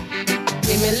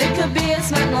 Give me little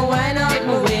bass, make me wine out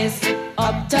my waist.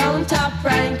 Uptown top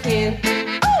ranking.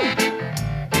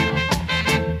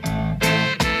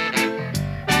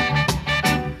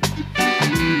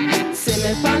 See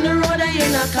me from the road and you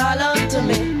not call out to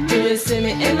me. Do you see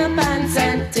me in my pants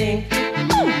and ting?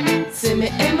 See me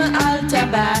in my altar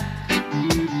back.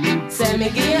 Say me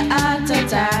give you heart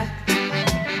attack.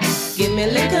 Give me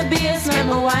little bass, make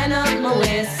me wine up my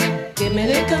waist. Give me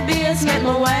little bass, make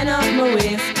me wine up my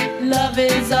waist. Love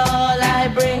is all I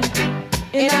bring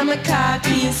in my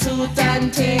khaki suit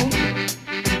and ting.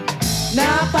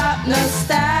 Now pop no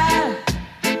style,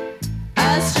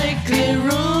 I strictly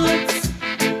roots.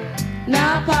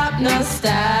 Now pop no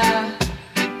style,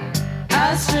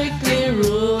 I strictly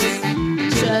roots.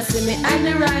 Just see me and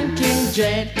the ranking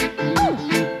dread.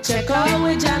 Check out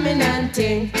we jamming and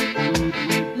ting.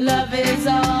 Love is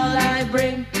all I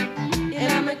bring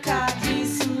in my khaki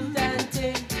suit and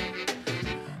ting.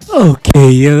 Okay,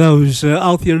 yeah, that was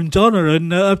Althea and Donna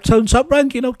and Uptown Top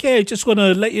Ranking. Okay, I just want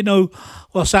to let you know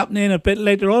what's happening a bit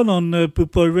later on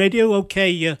Boot Boy Radio.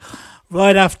 Okay,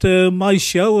 right after my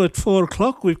show at 4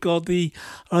 o'clock, we've got the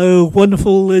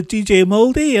wonderful DJ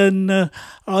Moldy, and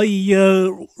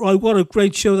what a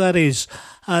great show that is.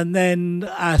 And then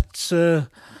at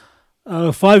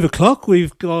 5 o'clock,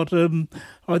 we've got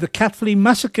the Cat Flea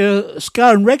Massacre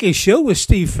Ska and Reggae show with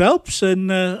Steve Phelps, and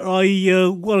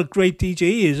what a great DJ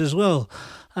he is as well.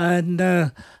 And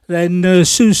then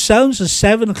Sue Sounds at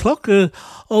 7 o'clock,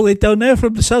 all the way down there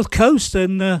from the South Coast,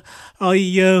 and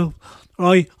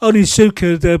only Sue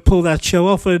could pull that show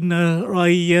off, and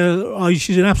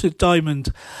she's an absolute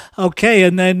diamond. Okay,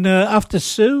 and then after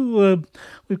Sue,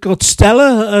 we've got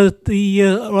Stella at the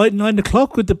 9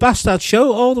 o'clock with the Bastard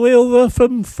Show, all the way over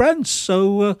from France.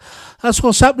 So that's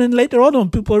what's happening later on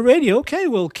Boot Boy Radio. Okay,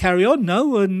 we'll carry on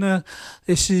now, and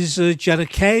this is Jetta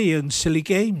Kay and Silly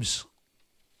Games.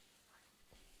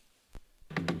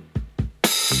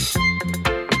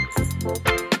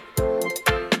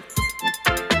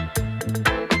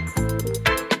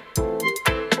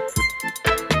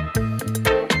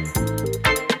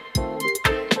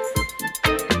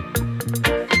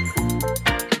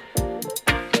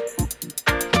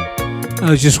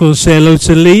 I just want to say hello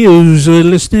to Lee, who's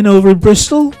listening over in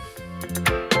Bristol.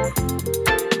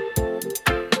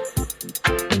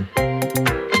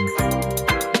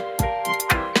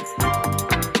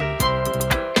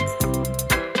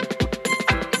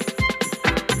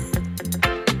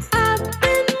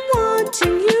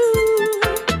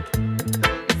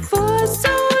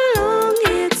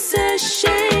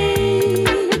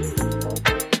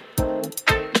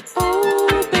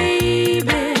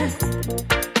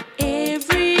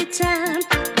 Every time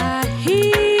I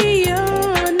hear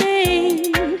your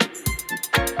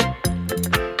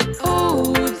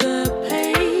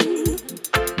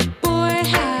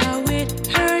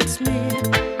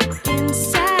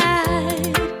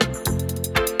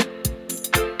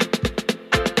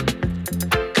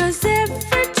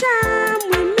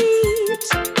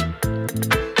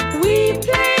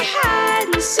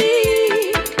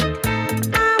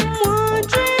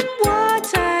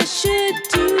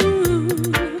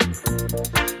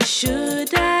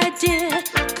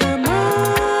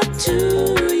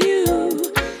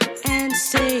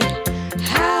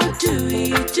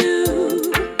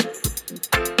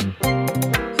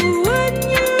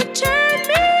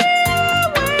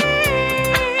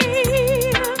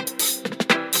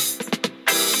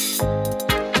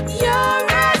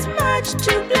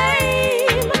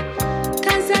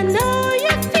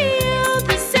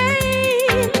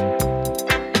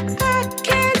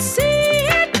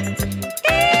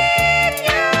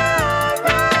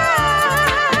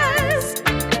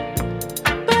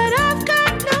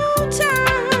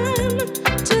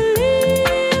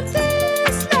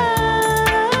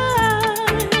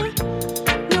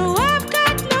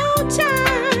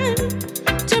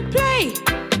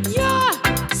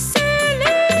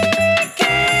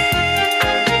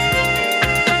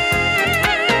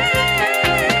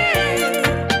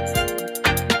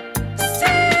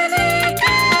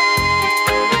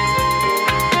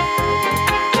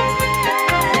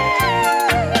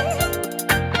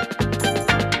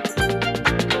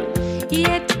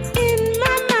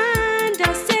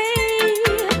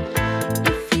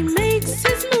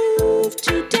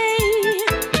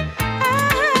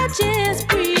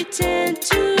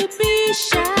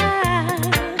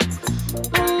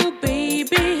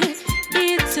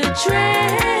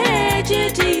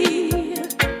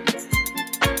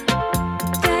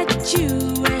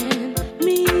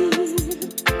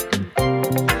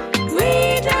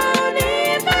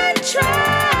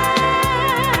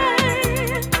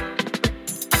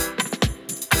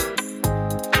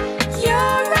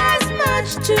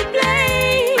to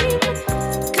blame,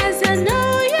 'cause I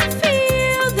know you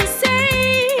feel the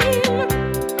same.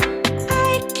 I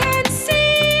can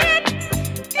see it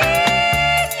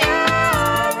in your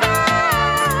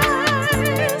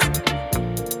eyes,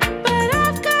 but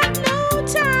I've got no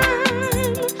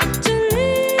time to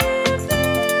live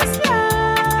this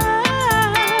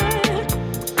life.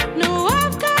 No,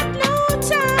 I've got no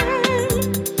time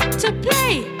to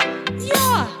play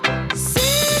your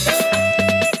silly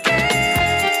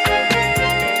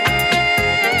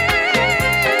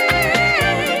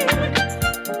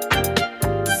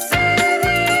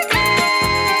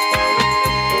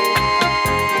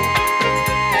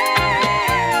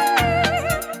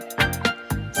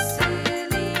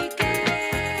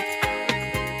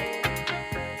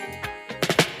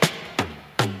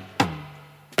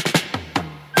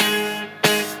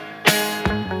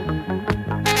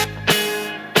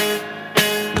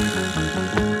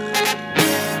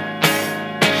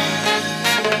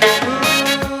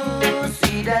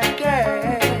See that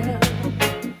girl,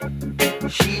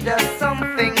 she does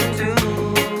something to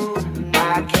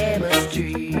my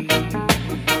chemistry.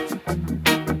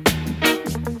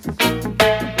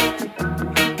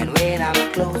 And when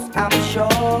I'm close, I'm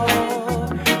sure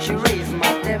she raised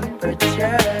my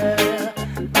temperature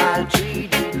by 3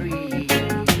 degrees.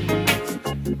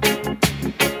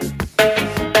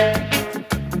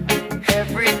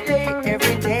 Every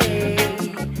day,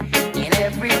 in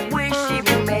every wish she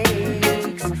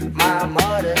makes, my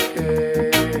mother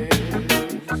curse.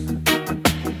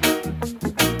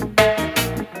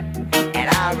 And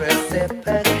I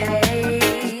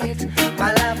reciprocate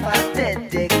my love, I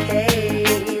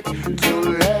dedicate to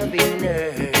loving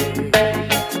her.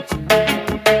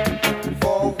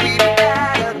 For we've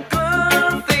got a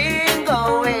good thing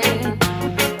going,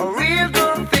 a real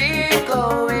good thing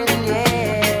going,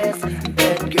 yes,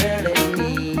 that girl and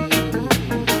me.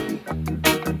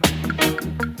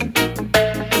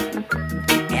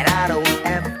 And I don't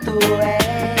have to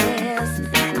ask,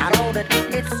 I know that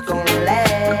it's gonna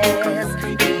last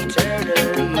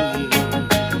eternally.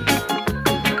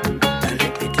 And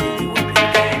let me tell you what we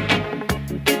can.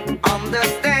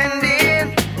 Understanding,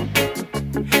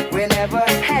 we're never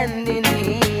hand in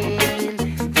hand,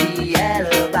 the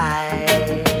alibi.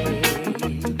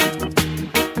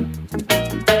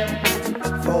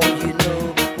 For you know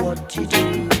what you do,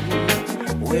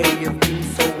 where you've been,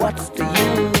 so what's the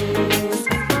use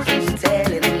in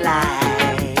telling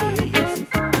lies?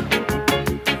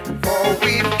 For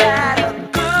we've got a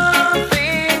good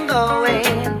thing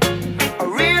going, a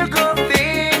real good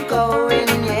thing going,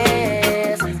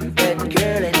 yes, that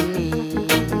girl and me.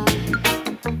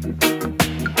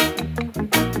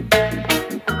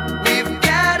 We've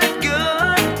got it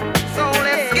good, so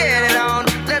let's get it on,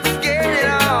 let's get it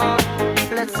on,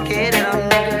 let's get it on,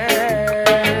 girl.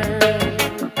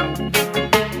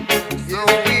 So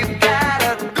we've got a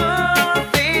good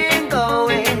thing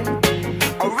going,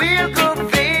 a real good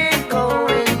thing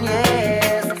going,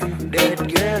 yes, that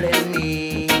girl and me.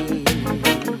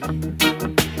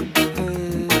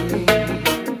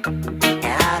 And I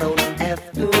don't have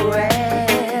to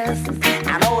rest, I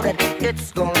know that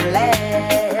it's gonna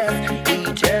last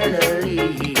eternally.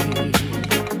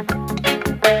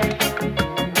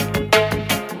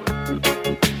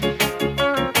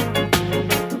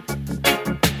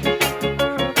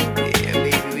 Yeah,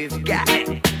 baby, we've got it.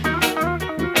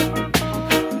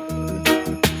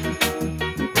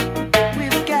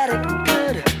 We've got it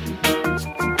good.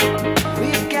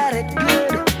 We've got it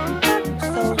good.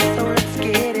 So let's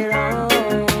get it on.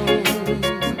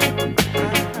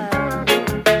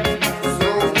 So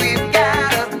we've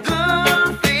got a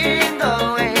good thing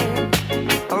going,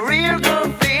 a real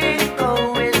good thing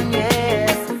going,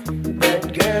 yes, that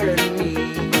girl and me.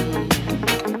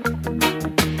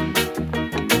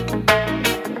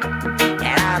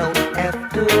 And I don't have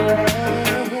to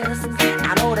ask, I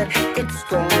know that it's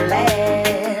gonna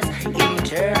last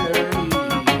eternally.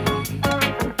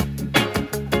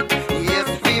 Yes,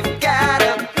 we've got a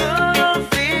good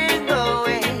thing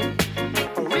going,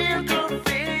 a real good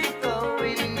thing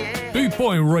going, yeah. Boot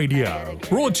Boy Radio,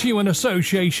 brought to you in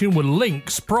association with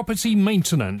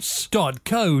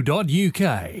linkspropertymaintenance.co.uk.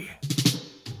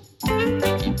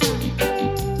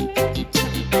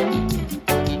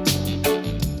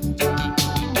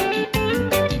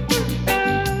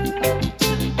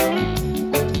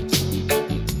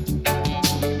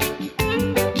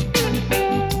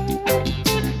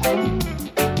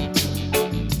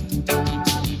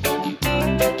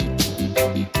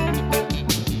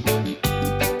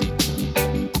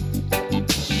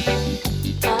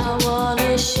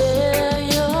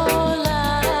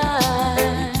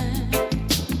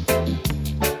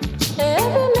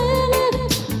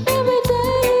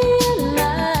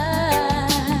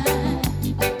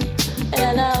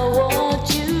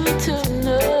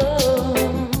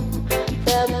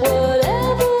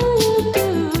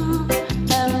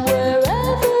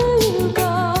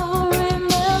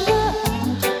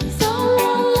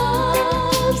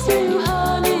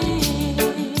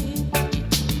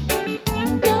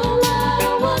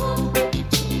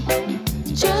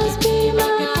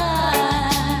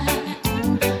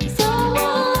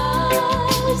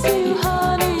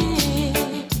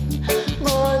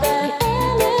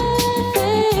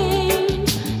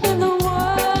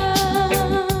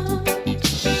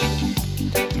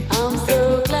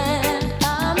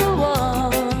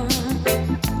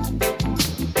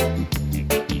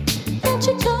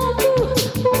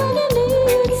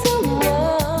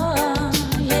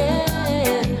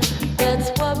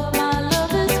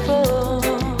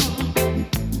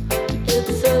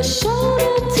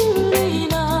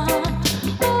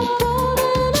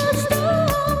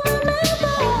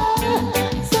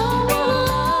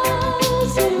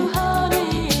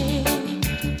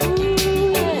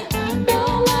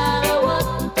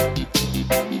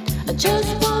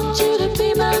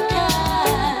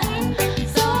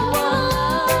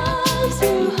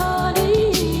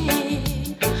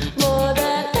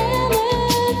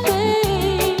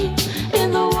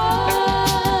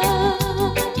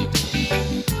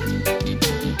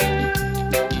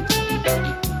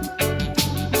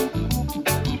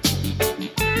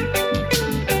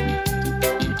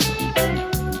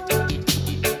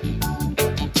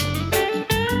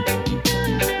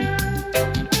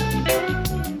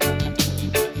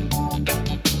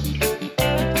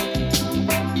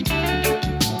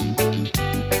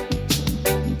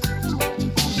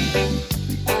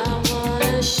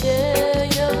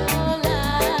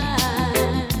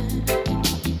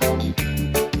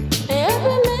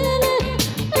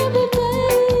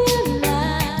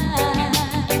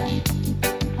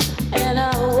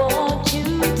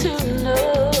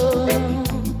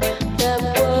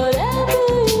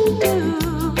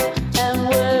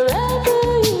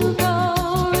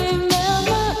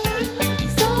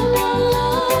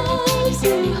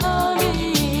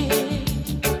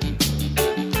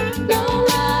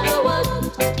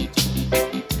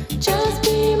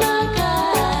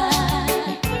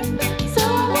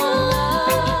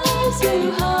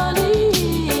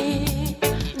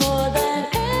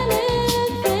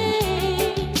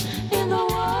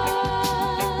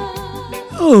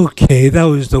 Okay, that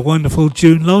was the wonderful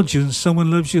June Lodge and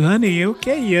Someone Loves You Honey.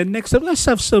 Okay, next up, let's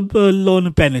have some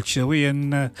Lorna Bennett, shall we?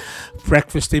 And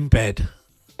Breakfast in Bed.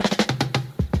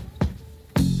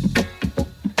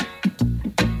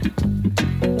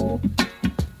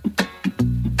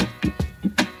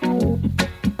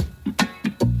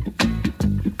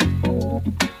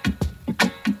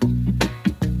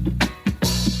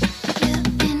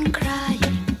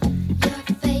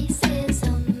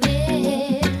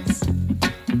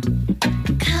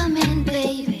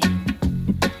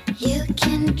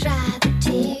 Dry the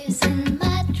tears in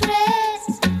my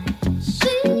dress.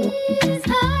 She's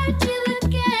hard to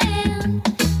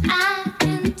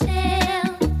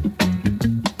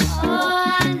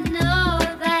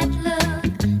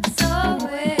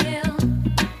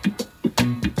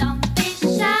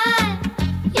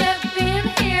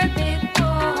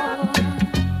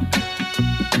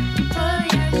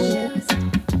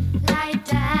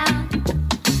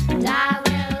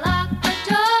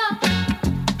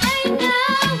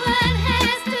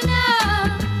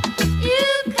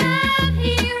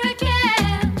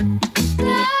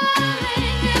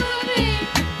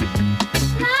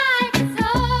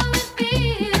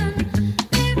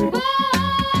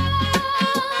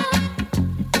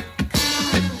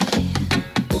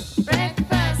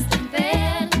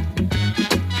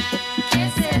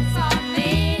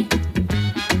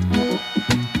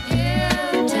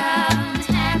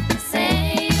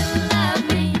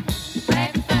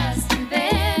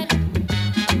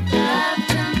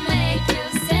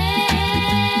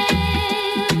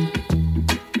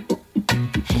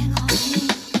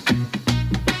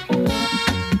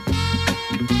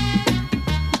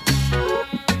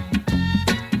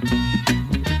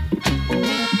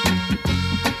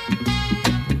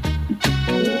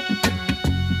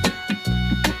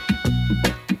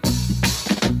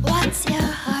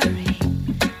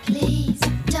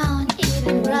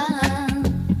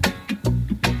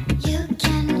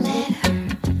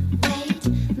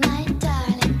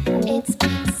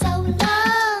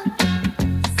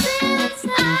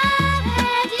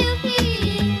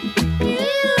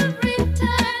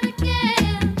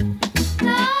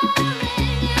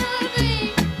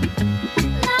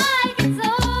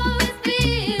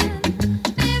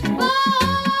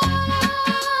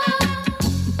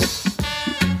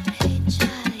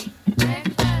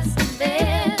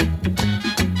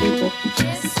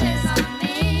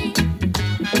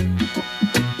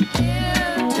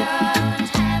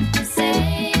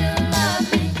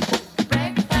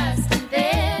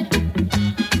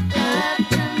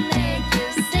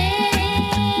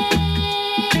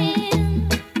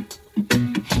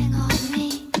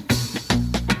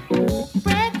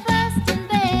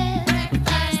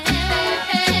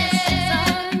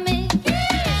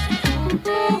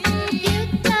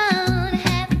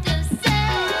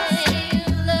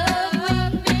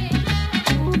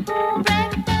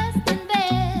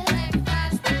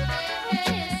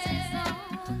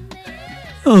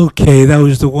Okay, that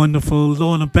was the wonderful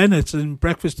Lorna Bennett and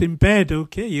Breakfast in Bed.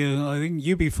 Okay, I think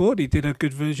UB40 did a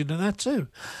good version of that too.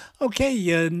 Okay,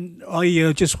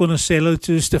 I just want to say hello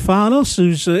to Stefanos,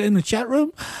 who's in the chat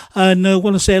room, and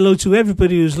want to say hello to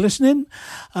everybody who's listening.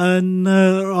 And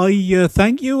I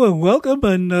thank you and welcome,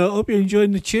 and hope you're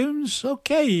enjoying the tunes.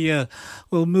 Okay,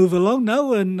 we'll move along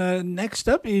now, and next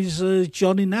up is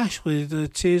Johnny Nash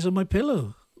with Tears on My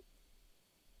Pillow.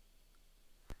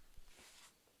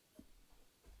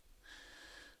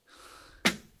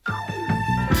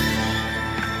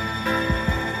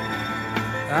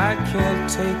 I can't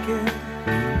take it.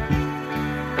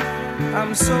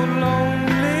 I'm so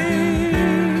lonely.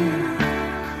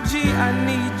 Gee, I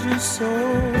need you so.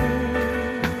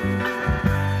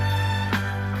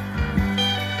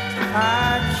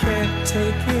 I can't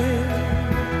take it.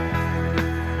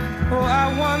 Oh, I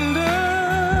wonder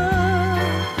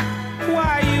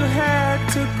why you had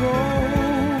to go.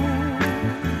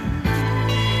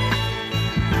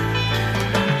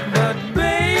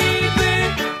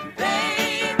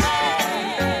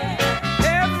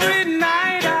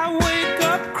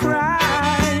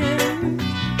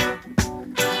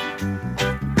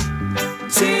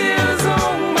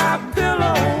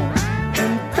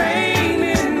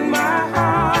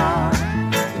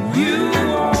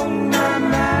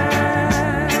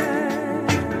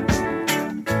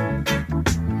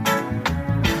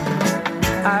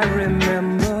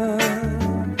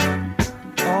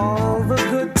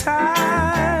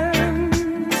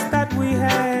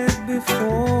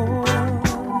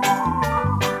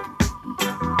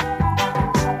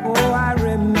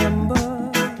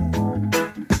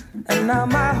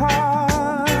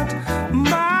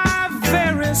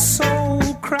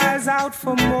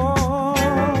 For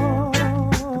more.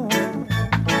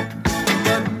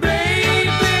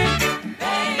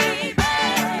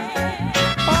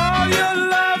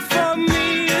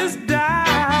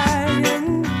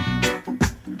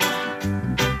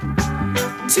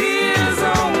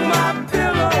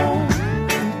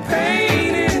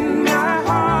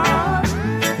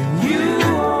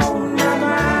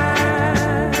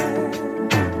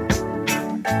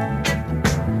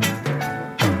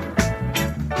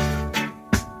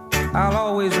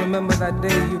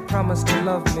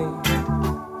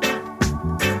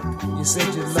 You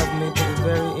said you loved me to the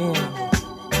very end.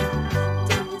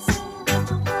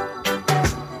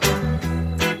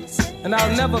 And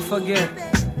I'll never forget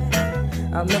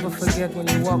when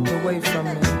you walked away from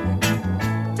me.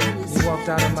 You walked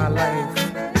out of my life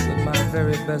with my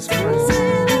very best friend.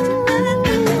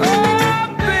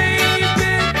 Oh, baby,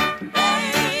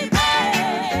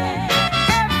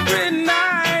 every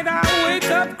night I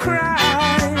wake up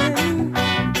crying,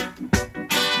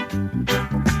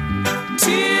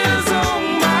 tears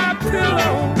on my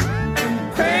pillow,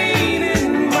 and pain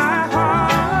in my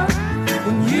heart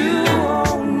when you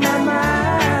on my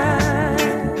mind.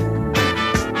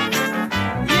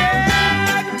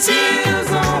 Yeah,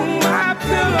 tears on my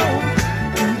pillow,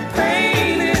 and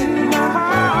pain in my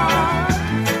heart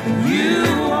when you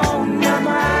on my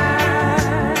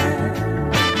mind.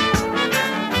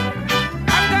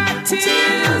 I got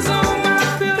tears on my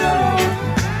pillow,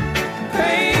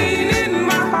 pain in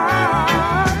my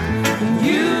heart when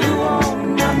you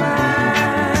on my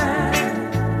mind.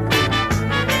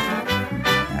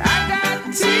 I got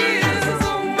tears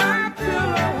on my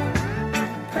pillow,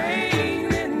 pain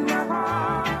in my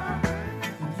heart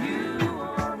when you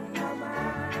on my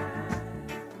mind.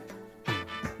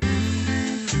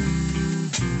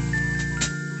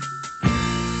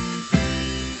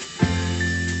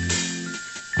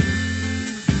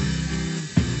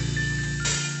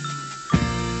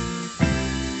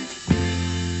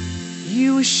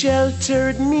 You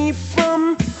sheltered me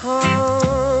from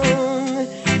harm,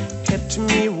 kept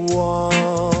me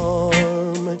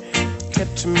warm,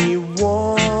 kept me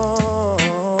warm.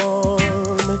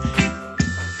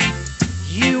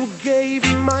 You gave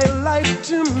my life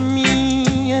to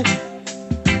me,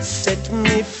 set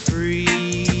me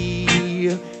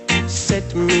free,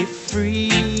 set me free.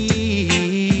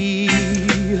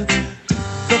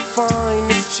 The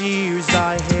finest years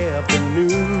I ever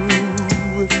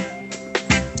knew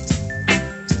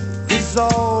is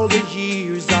all the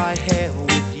years I have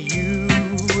with you,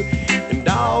 and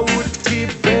I would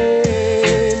give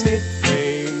anything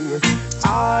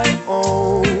I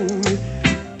own,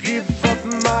 give up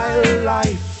my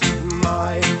life,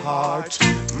 my heart,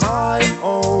 my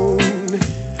own,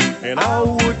 and I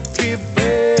would give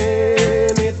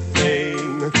anything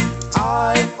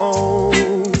I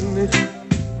own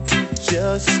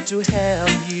just to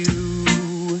have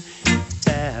you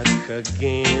back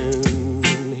again.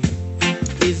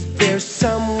 Is there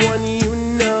someone you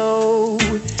know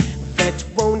that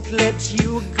won't let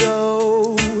you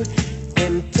go,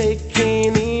 and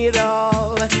taking it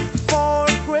all for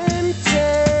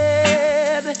granted?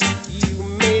 You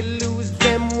may lose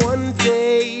them one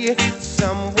day,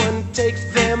 someone takes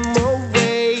them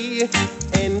away,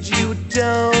 and you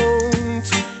don't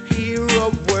hear a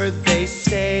word they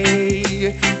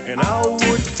say. And I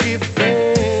would give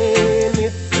anything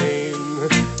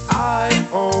I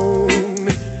own,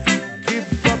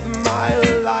 give up my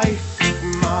life,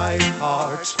 my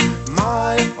heart,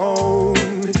 my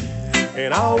own,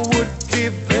 and I would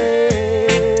give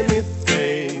anything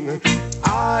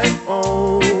I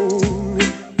own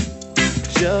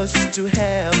just to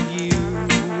have you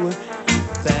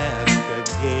back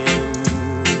again,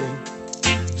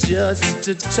 just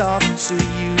to talk to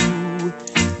you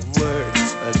words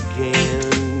again.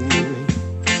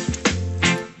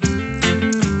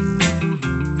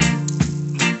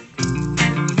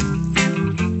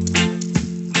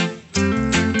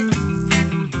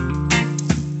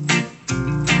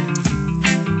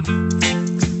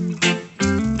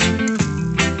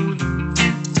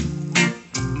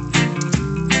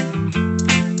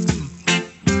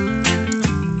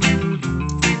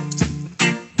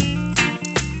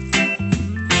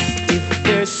 If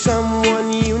there's someone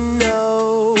you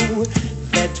know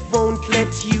that won't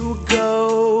let you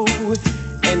go,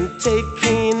 and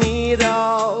taking it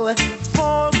all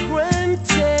for granted,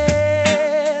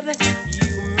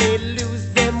 you may lose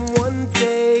them one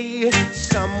day,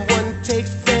 someone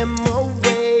takes them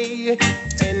away,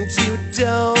 and you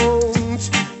don't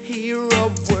hear a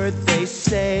word they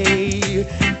say.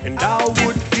 And I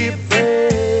would give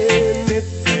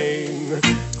anything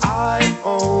I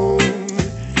own,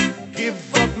 give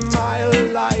up my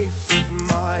life,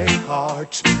 my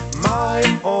heart, my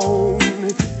own,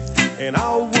 and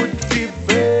I would give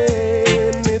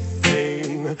anything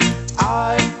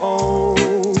I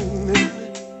own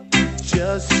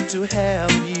just to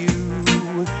have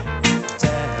you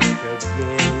back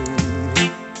again,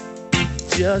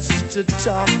 just to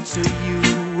talk to you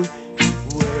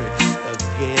words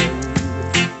again,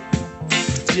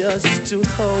 just to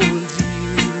hold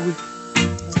you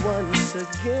once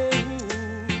again.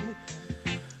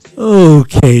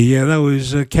 Okay, yeah, that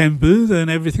was Ken Booth and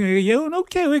everything. Yeah, and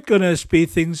okay, we're going to speed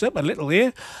things up a little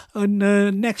here. And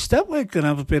next up, we're going to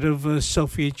have a bit of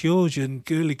Sophia George and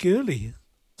Girly Girly.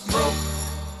 Smoke,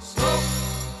 smoke,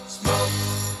 smoke, smoke,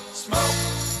 smoke,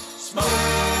 smoke,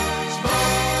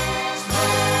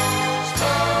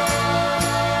 smoke.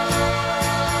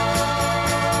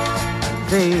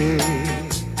 They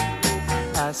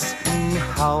ask me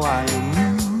how I knew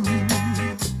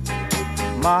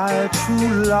my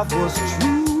true love was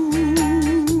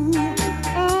true.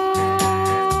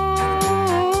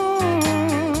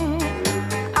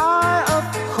 I, of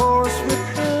course,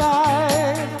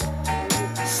 replied,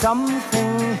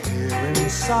 something here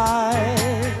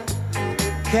inside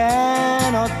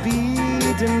cannot be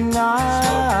denied.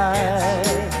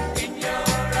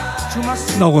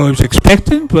 Not what I was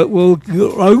expecting, but I will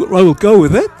go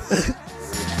with it.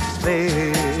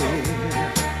 They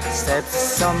said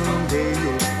someday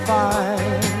you'll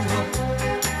find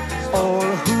all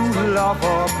who love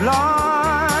are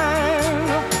blind.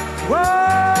 Whoa,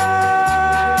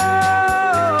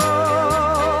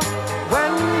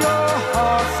 when your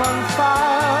heart's on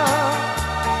fire,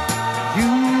 you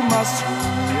must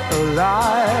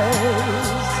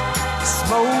realize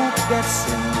smoke gets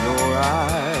in your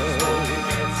eyes.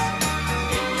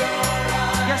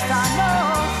 Yes, I know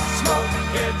smoke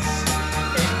gets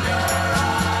in your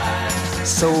eyes.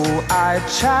 So I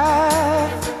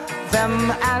chaff them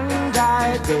and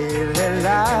I daily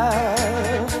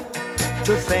laugh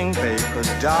to think they could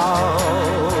doubt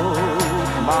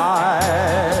my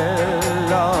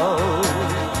love.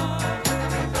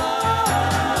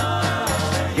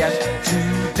 Yet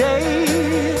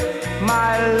today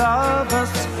my love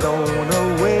has flown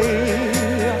away.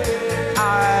 I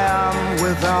am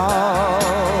without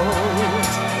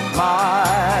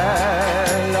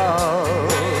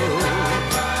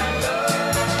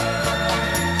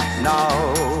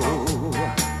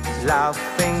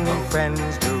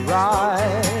friends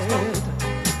deride,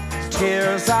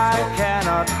 tears I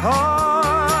cannot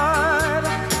hide.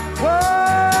 Whoa,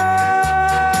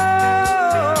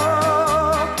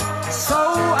 so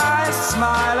I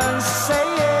smile and say,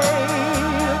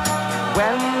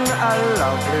 when a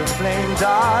lovely flame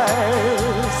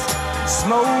dies,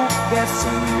 smoke gets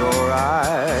in your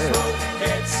eyes. Smoke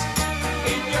gets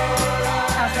in your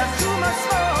eyes. As I do my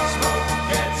smoke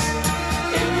gets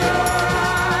in your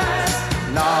eyes.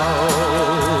 Now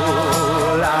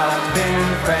laughing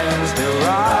friends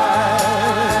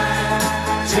deride,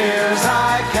 tears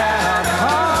I cannot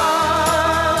hide.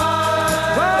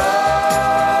 Whoa,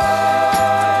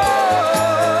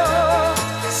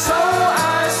 so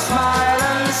I smile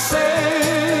and say,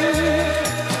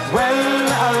 when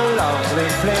a lovely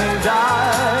flame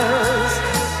dies,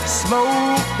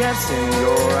 smoke gets in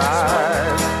your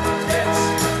eyes.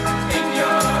 In your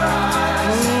eyes.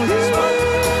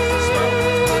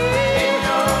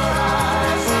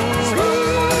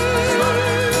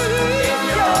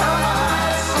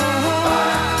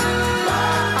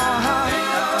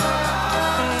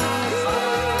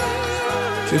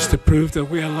 Just to prove that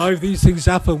we are live, these things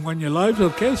happen when you're live,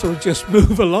 okay? So just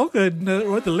move along. And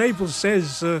what the label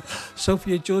says,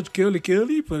 Sophia George Girly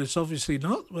Girly, but it's obviously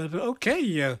not. But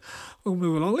okay, we'll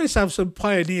move along. Let's have some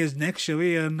Pioneers next, shall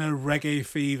we? And Reggae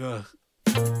Fever.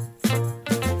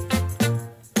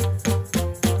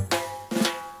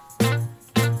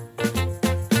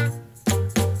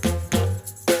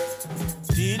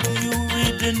 Did you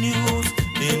read the news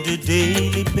in the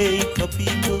daily paper,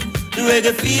 people? The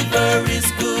reggae fever is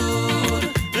good,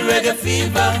 the reggae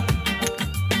fever.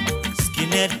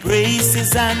 Skinhead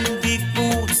braces and big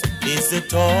boots is the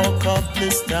talk of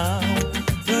this town.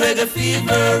 The reggae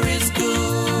fever is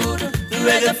good, the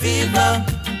reggae fever.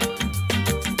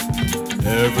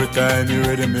 Every time you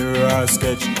read a mirror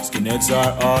sketch, skinheads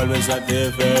are always at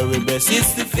their very best.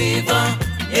 It's the fever,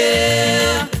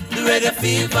 yeah, the reggae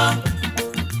fever.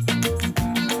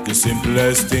 The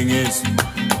simplest thing is,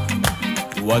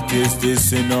 what is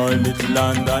this in our little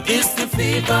London? It's the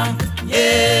fever,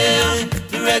 yeah,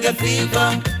 the reggae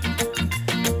fever.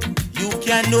 You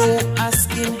can know a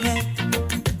skinhead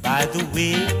by the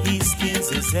way he skins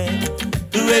his head.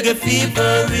 The reggae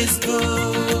fever is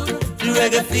good, the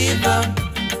reggae fever.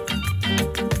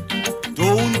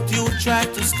 Don't you try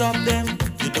to stop them,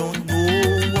 you don't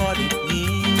know what it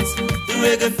means. The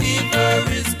reggae fever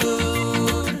is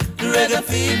good, the reggae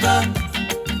fever.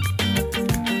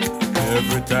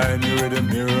 Every time you read a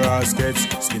mirror sketch,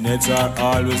 skinheads are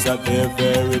always at their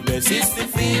very best. It's the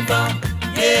fever,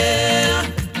 yeah,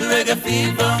 the reggae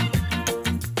fever.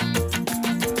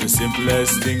 The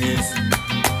simplest thing is,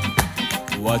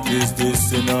 what is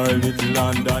this in our little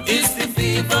London? It's the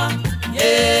fever,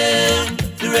 yeah,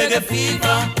 the reggae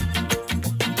fever.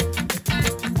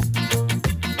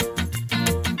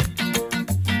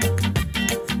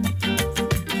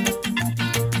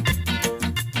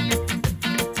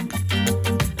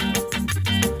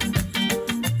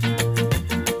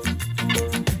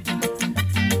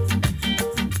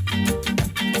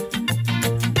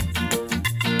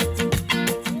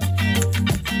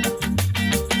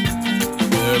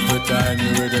 Every time you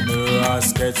read the mirror or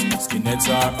sketch, skinheads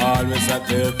are always at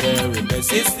their very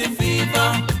best. It's the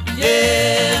fever,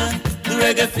 yeah, the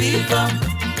reggae fever.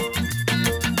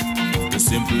 The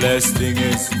simplest thing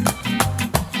is,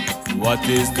 what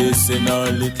is this in our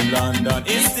little London?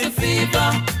 It's the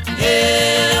fever,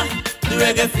 yeah, the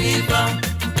reggae fever.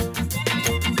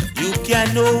 You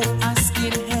can know a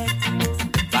skinhead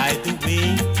by the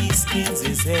way he skins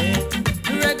his head.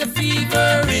 The reggae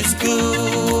fever is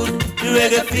good, the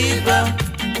reggae fever.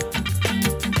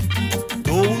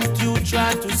 Don't you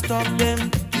try to stop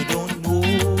them, you don't know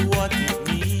what it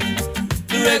means.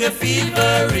 The reggae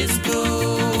fever is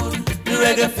good, the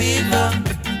reggae fever.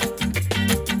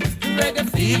 The reggae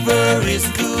fever is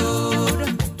good,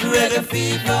 the reggae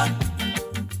fever.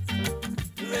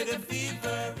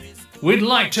 We'd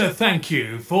like to thank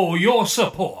you for your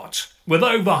support. With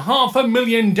over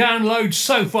 500,000 downloads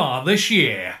so far this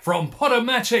year from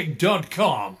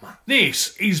Podomatic.com.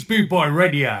 This is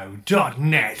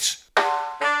BootboyRadio.net.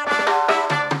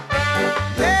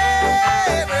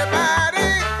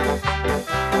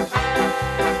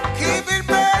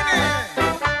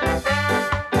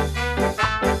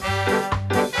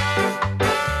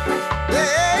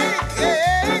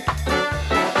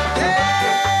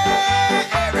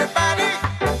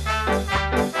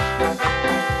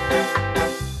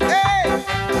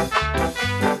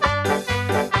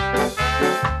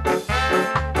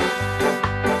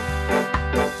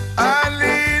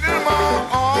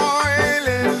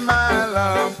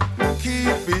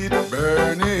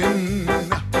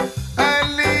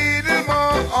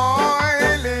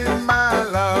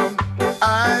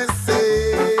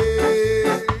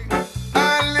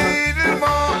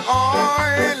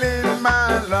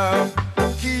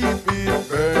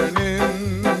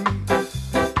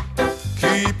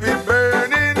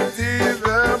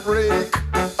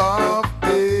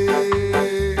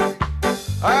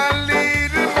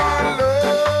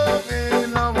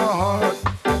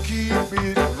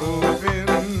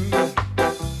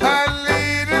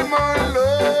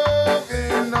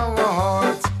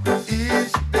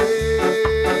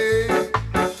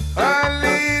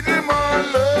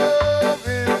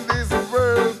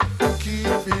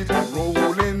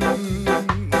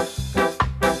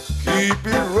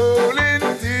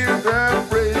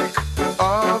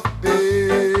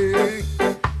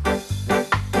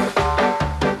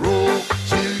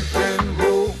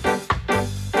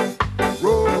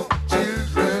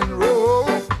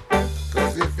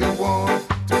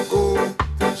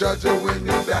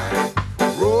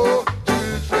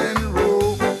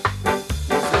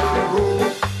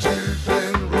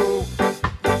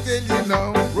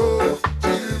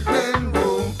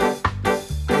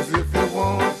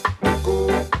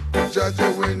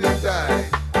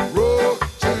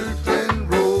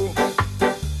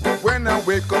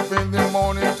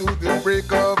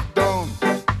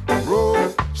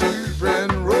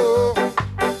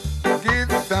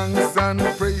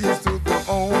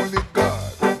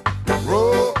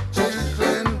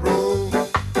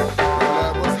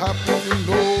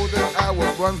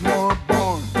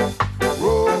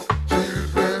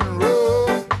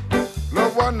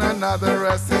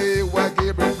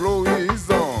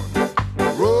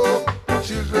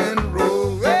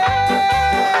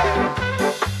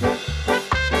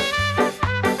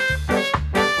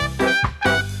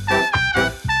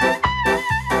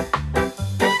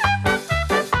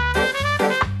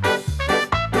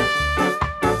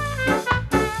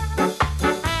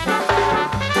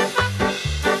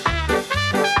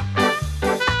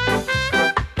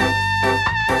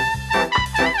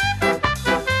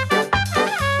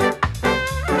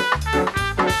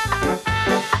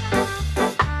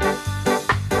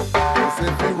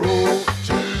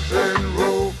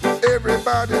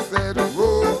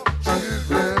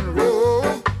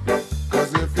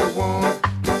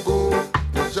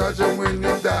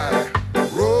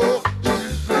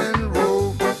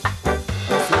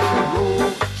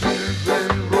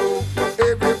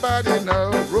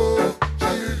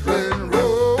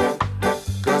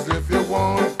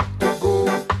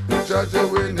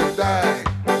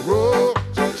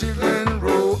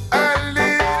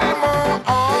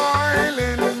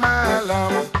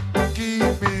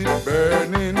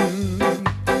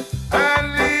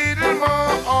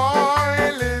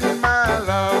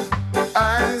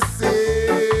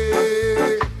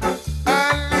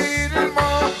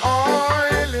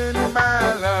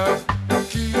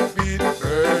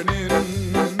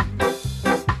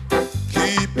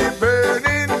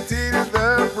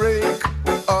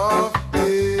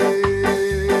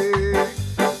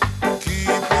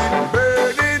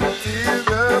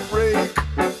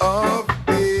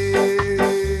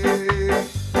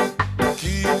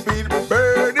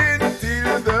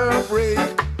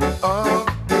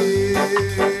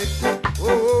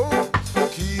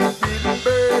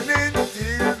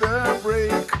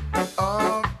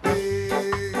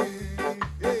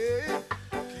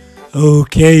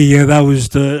 Okay, yeah, that was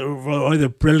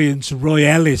the brilliant Roy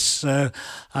Ellis,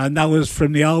 and that was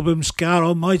from the album Scar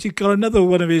Almighty. Got another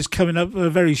one of his coming up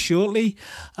very shortly.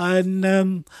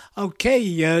 And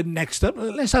okay, next up,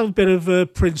 let's have a bit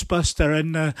of Prince Buster.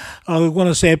 And I want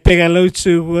to say a big hello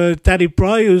to Daddy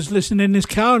Bry, who's listening in his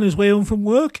car on his way home from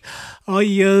work. I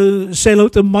say hello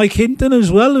to Mike Hinton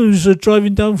as well, who's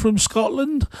driving down from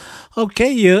Scotland.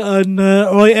 Okay, and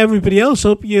right, everybody else,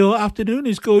 hope your afternoon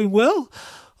is going well.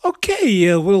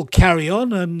 Okay, we'll carry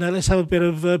on and let's have a bit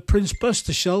of Prince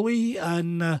Buster, shall we?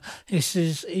 And this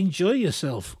is Enjoy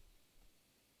Yourself.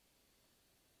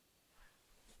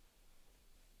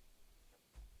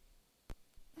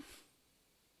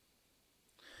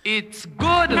 It's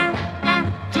good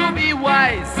to be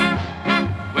wise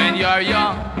when you're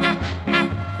young,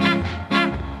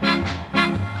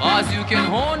 'cause you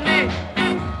can only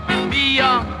be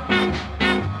young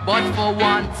but for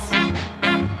once.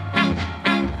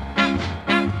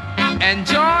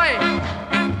 Enjoy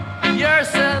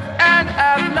yourself and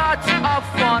have lots of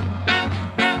fun.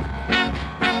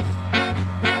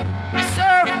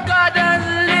 Serve God and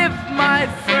live, my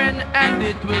friend, and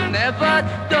it will never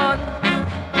done.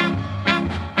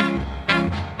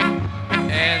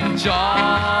 Enjoy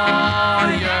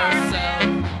yourself.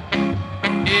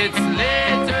 It's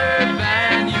later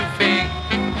than you think.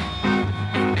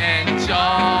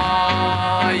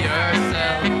 Enjoy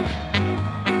yourself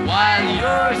while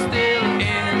you're still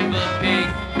in the pink.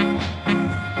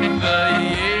 The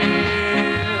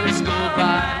years go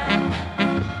by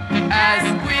as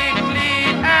quickly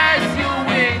as you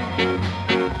wink.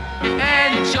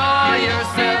 Enjoy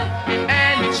yourself,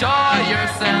 enjoy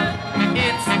yourself.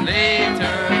 It's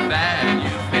later than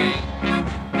you think.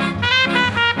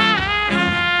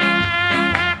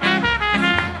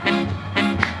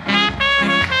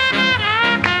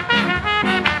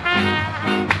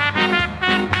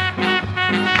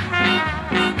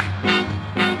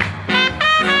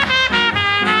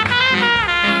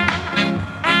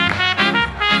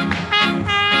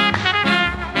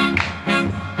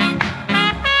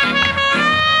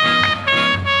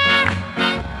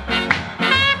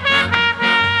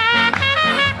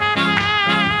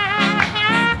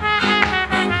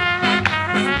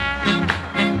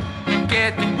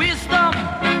 Get wisdom,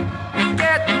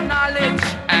 get knowledge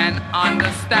and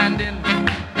understanding.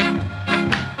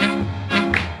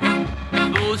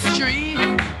 Those three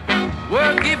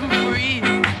were given free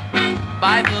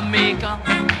by the Maker.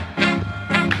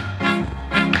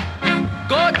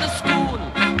 Go to school,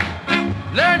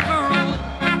 learn the rule,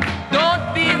 don't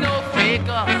be no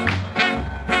faker.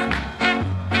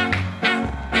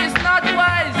 It's not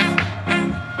wise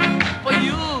for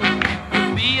you to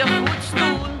be a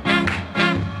footstool.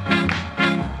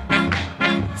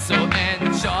 So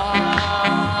enjoy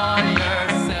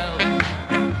yourself.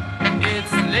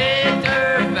 It's later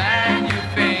than you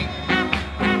think.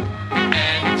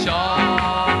 Enjoy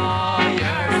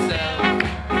yourself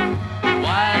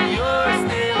while you're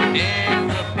still in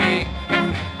the pink.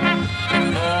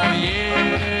 Oh,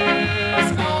 years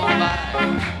go by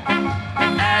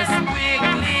as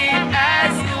quickly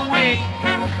as you wink.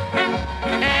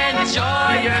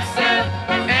 Enjoy yourself,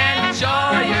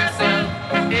 enjoy yourself.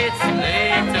 It's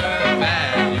later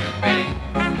than you think.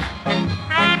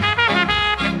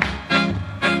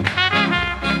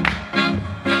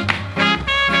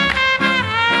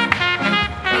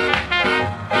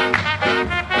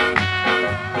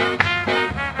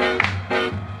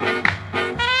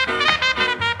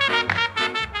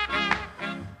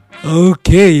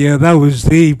 Okay, yeah, that was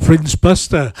the Prince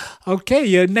Buster.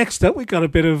 Okay, next up we got a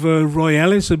bit of Roy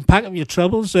Ellis and Pack Up Your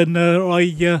Troubles, and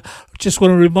I just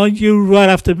want to remind you, right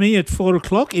after me at 4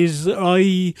 o'clock is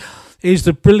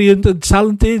the brilliant and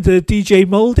talented DJ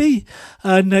Moldy,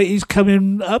 and he's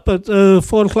coming up at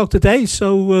 4 o'clock today,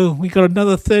 so we got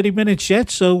another 30 minutes yet,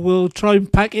 so we'll try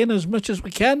and pack in as much as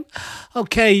we can.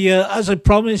 Okay, as I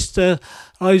promised,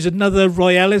 there's another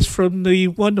Roy Ellis from the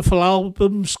wonderful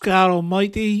album Scar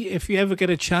Almighty. If you ever get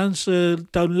a chance,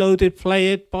 download it,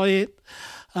 play it, buy it,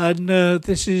 and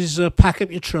this is Pack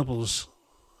Up Your Troubles.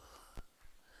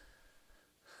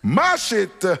 Mash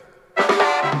it!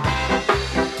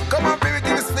 Come on, baby,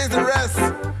 give this place the rest.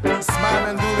 Smile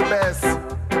and do the best.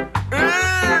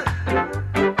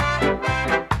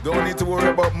 Don't need to worry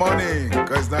about money,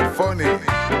 cause it's not funny.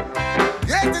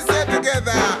 Get yourself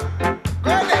together.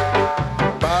 Go there.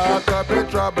 Pack up your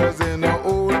troubles in an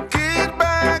old kid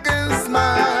bag and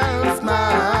smile,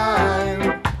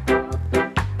 smile.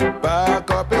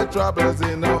 Pack up your troubles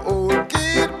in an old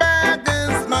kid bag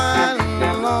and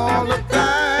smile all the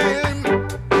time.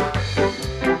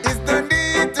 It's the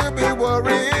need to be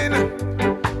worrying.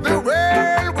 The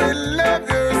world will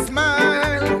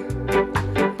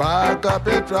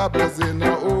troubles in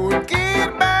a old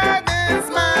kid bag and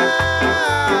smile.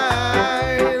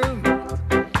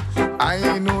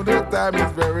 I know the time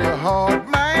is very hard,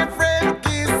 my friend,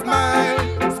 kiss,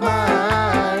 smile,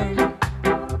 smile.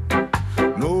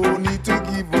 No need to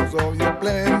give us all your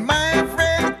plan, my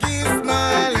friend, kiss,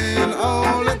 smiling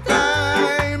all the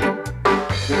time.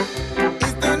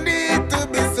 It's no need to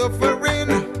be suffering,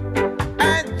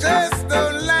 I just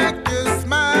don't like your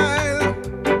smile.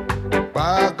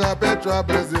 Pack up your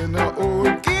troubles in a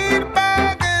old kid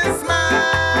bag and smile.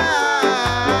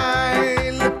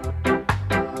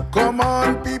 Come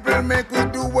on, people, make we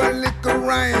do a little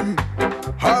rhyme.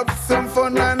 Have some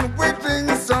fun and we drink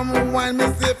some wine. Me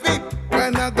say fit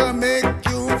when I gonna make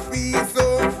you feel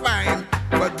so fine.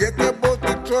 Forget about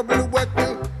the trouble what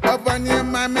you have on your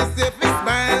mind. Me say fit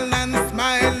smile and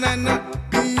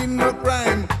be no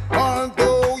crime.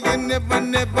 Although you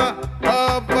never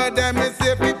over there, me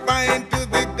say fit fine to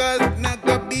the cause not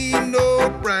gonna be no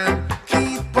crime.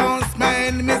 Keep on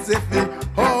smiling, me say fit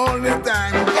all the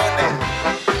time. Go there.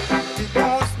 Keep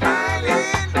on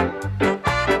smiling.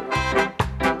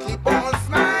 Keep on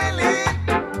smiling.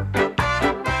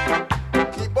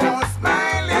 Keep on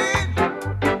smiling.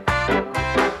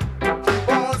 Keep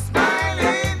on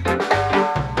smiling.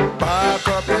 Pack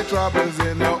up your troubles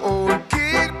in a old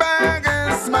kid bag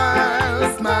and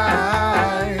smile,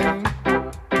 smile.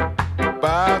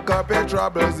 Pack up your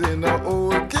troubles in a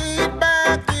old kid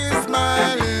bag, keep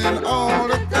smiling all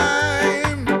the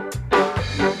time.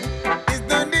 It's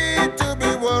no need to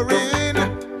be worried.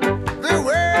 The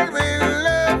world will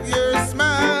love your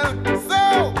smile. So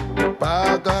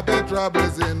pack up your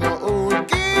troubles in a old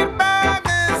kid bag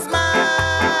and smile.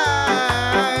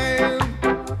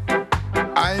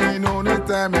 I know the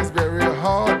time is very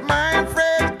hard, my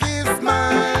friend, keep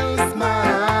smile,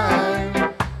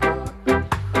 smile.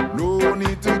 No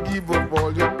need to give up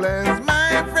all your plans,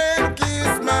 my friend, keep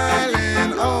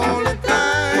smiling all the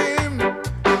time.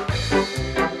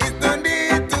 It's no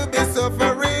need to be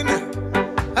suffering,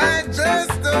 I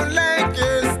just don't like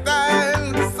your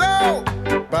style. So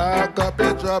pack up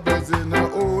your troubles in a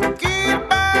old kid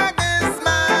bag and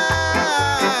smile.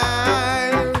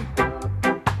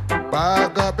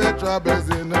 Pack up your troubles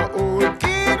in a old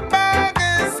kid bag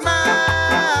and smile.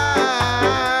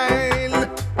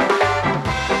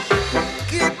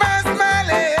 Keep on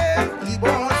smiling, keep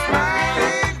on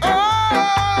smiling. Oh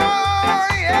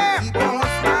yeah, keep on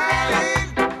smiling.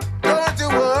 Don't you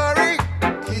worry,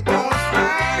 keep on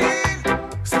smiling.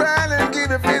 Smile and give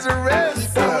your face a rest.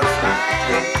 Keep on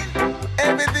smiling,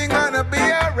 everything gonna be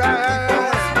alright. Keep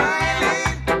on smiling,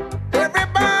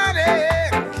 everybody.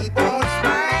 Keep on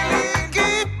smiling,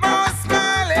 keep on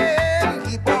smiling,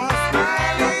 keep on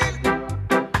smiling.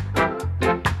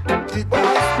 Keep on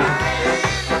smiling,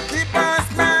 keep on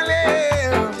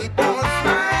smiling, keep on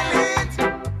smiling.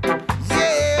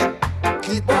 Yeah,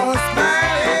 keep on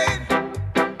smiling,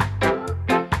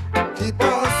 keep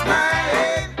on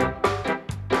smiling.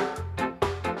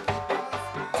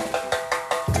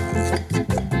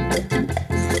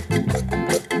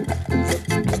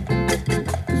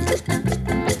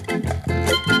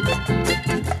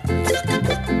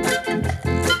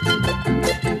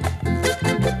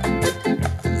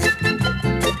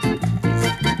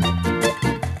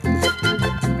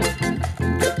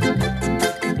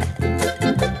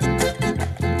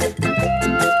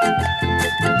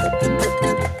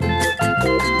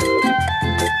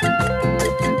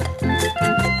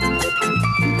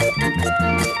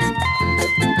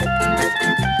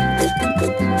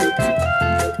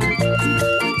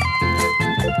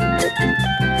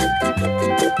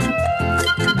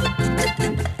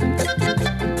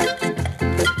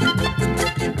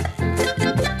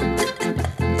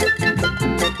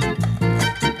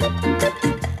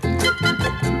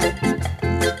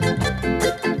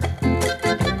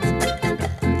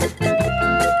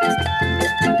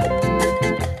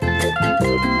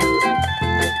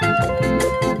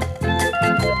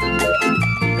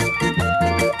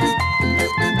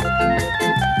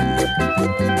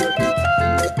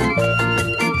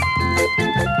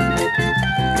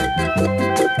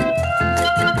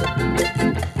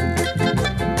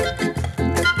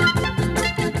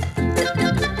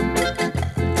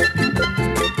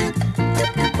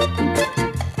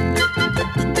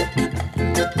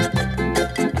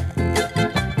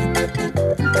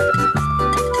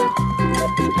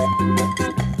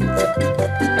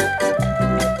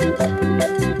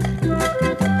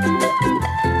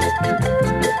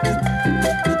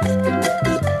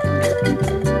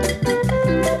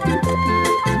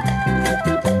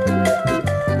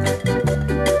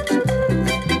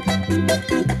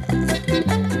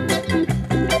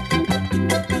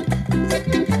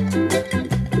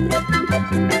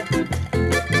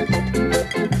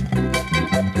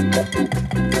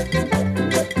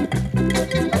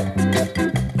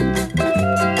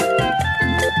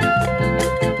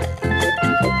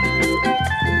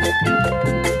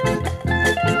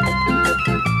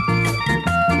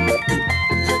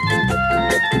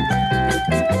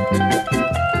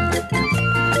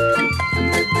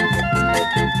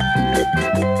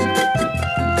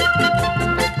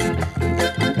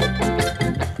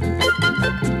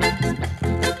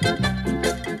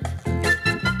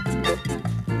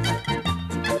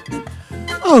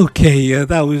 Okay,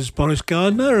 that was Boris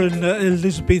Gardner and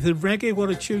Elizabethan Reggae. What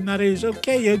a tune that is.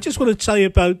 Okay, I just want to tell you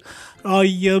about,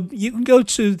 you can go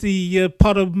to the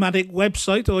Podomatic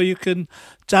website, or you can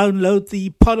download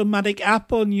the Podomatic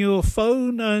app on your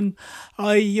phone, and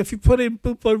if you put in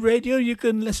Bootboy Radio, you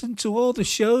can listen to all the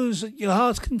shows at your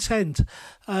heart's content,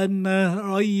 and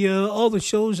all the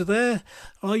shows are there.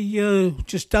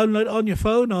 Just download it on your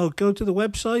phone or go to the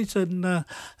website, and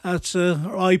that's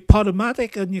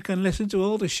Podomatic, and you can listen to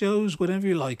all the shows whenever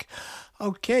you like.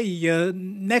 Okay,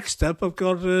 next up I've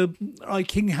got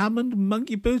King Hammond,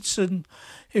 Monkey Boots, and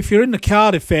if you're in the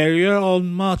Cardiff area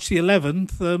on March the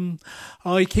 11th,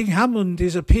 King Hammond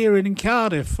is appearing in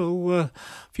Cardiff. So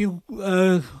if you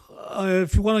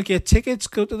want to get tickets,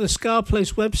 go to the Scar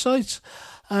Place website.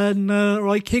 And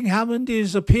King Hammond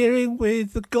is appearing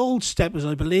with the Gold Steppers,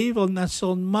 I believe, that's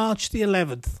on March the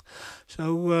 11th.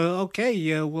 So, we'll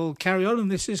carry on,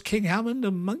 and this is King Hammond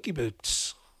and Monkey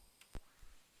Boots.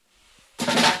 Put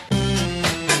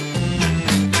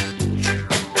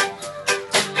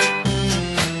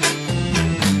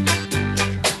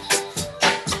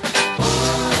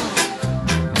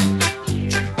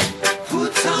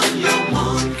on your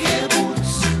monkey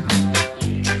boots.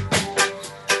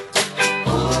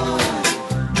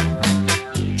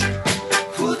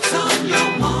 Put on your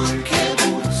monkey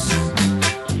boots.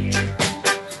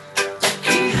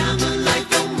 King Hammond like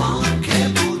the monkey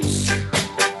boots.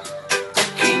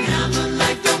 King Hammond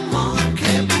like the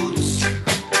monkey boots.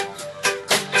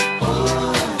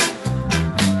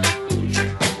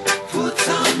 Put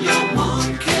on your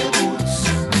monkey boots.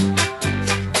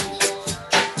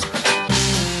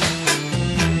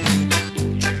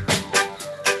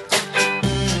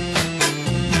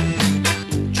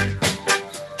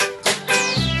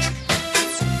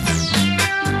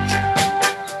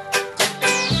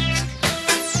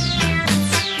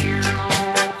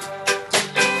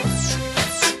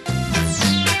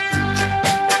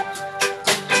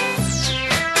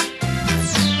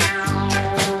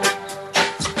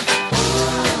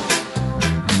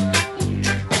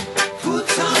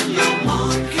 Put on your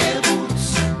monkey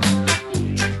boots.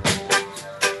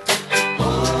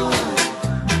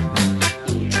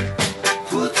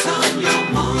 Put on your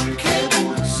monkey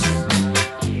boots.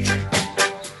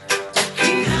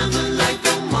 King Hammond like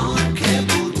the monkey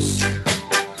boots.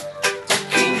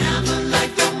 King Hammond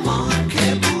like the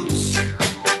monkey boots.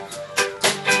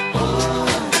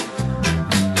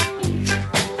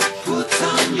 Put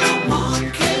on your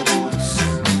monkey boots.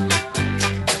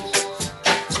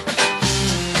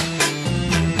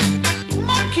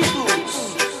 Monkey boots.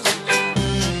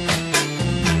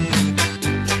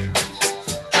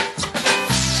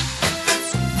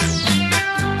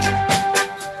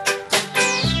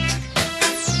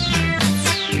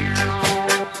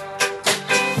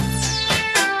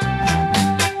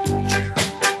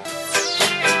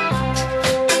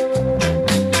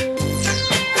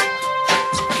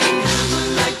 King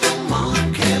Hammond like the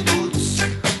monkey boots.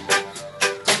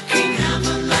 King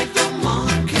Hammond like the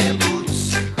monkey boots.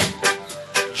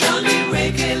 Johnny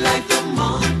Reggae like the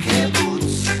monkey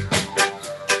boots.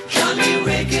 Johnny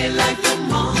Reggae like the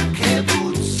monkey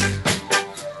boots.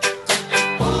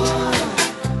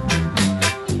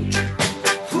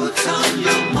 Put on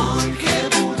your monkey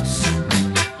boots.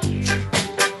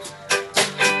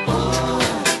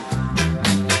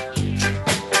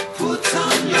 Put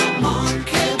on your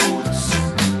monkey boots.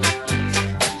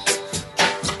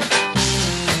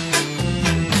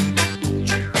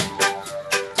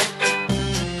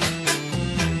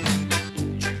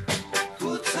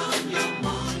 Put on your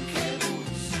monkey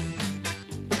boots.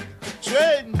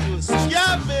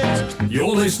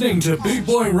 You're listening to Boot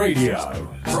Boy Radio.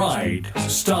 Pride,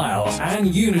 style,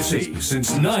 and unity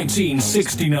since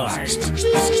 1969.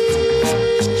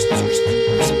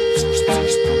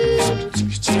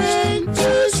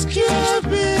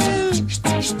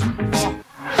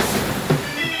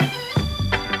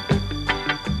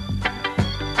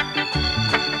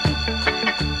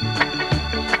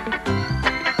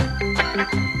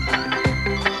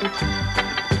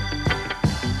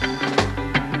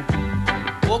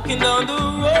 Walking down the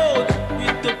road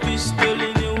with a pistol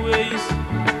in your waist,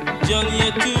 Johnny,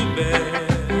 you're too bad.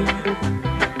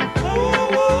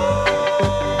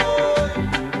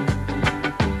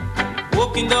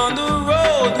 Walking down the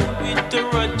road with a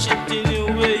ratchet in your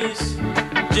waist,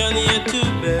 Johnny, you're too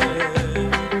bad.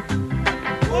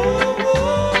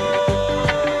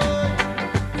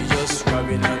 You're just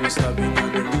robbing and stabbing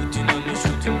and looting and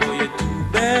shooting, boy, you're too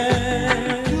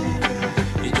bad.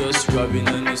 You're just robbing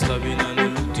and stabbing and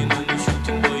looting and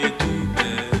shooting, boy, you're too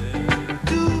bad.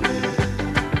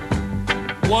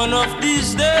 One of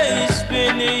these days,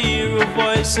 when you hear a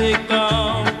voice say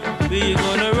come, where you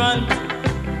gonna run to?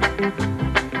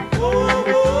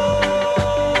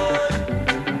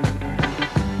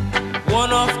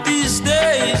 One of these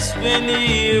days, when you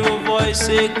hear a voice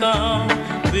say come,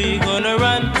 where you gonna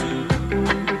run to?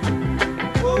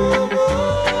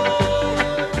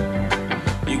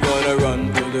 You gonna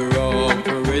run to the rock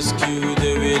for rescue,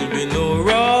 there will be no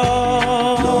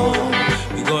rock.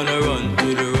 You gonna run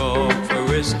to the rock for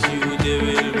rescue, there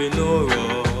will be no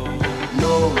rock.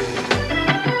 No way.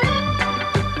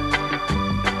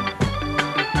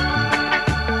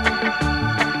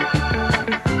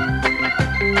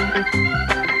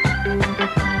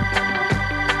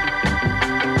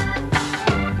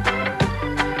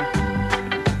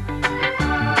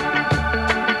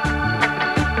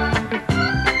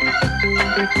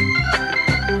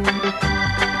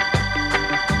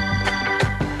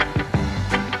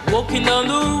 Walking down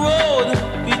the road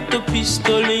with a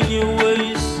pistol in your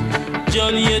waist,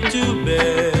 Johnny, you're too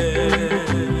bad.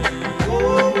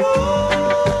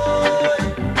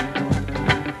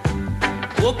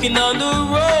 Walking down the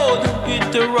road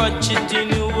with a ratchet in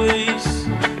your waist,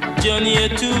 Johnny, you're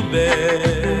too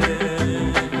bad.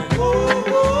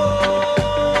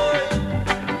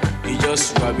 You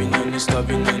just robbing and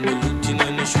stabbing and looting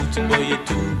and shooting, boy, you're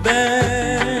too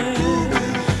bad.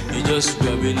 You just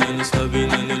robbing and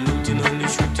stabbing and looting and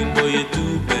shooting, boy, you're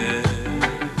too bad.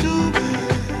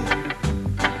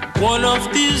 One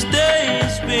of these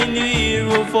days, when you hear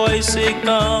a voice say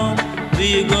come, where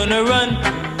you gonna run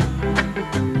to?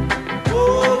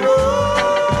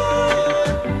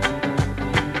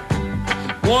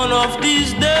 One of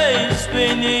these days,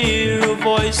 when you hear a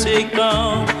voice say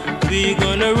come, where you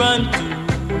gonna run to?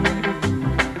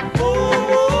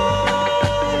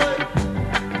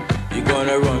 You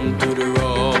gonna run to the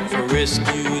rock for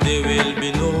rescue, there will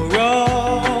be no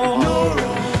rock. No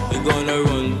rock. You gonna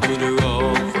run to the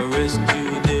rock for rescue,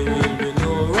 there will be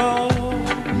no rock.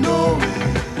 No way.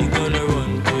 You gonna run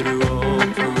to the rock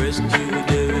for rescue,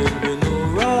 there will be no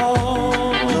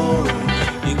rock. No rock.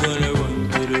 You gonna run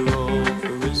to the rock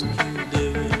for rescue,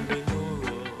 there will be no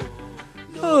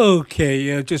rock. Okay,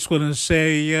 I just want to say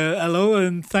hello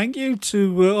and thank you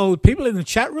to all the people in the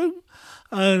chat room.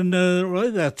 And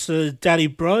right, that's Daddy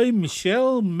Brian,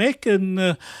 Michelle, Mick,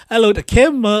 and hello to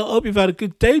Kim. Hope you've had a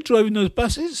good day driving those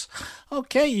buses.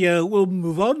 Okay, we'll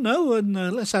move on now and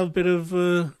let's have a bit of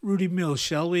Rudy Mills,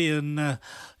 shall we? And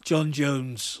John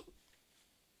Jones.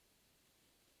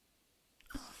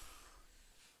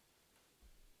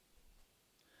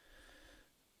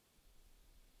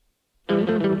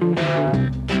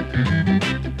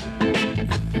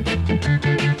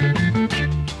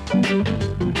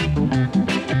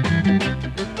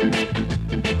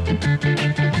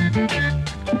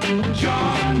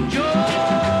 John Jones,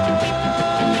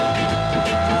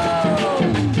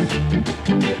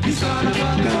 you son of a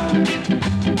gun.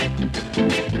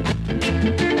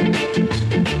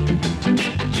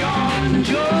 John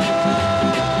Jones,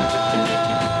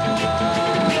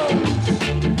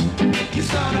 you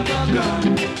son of a gun.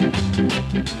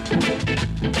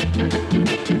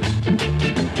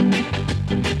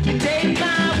 You take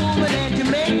my woman and you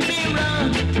make me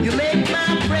run. You make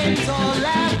my friends all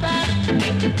laugh at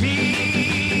me,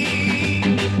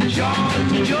 John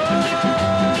Jones,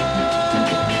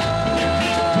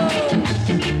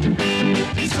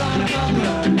 son of a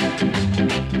gun.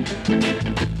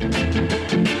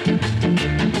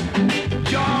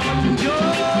 John Jones,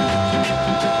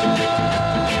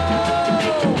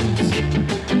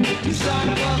 son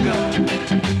of a gun.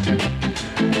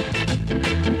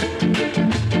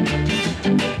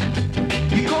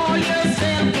 You call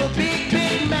yourself a big,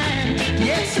 big man,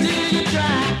 yet still you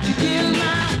try to kill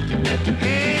my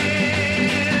head.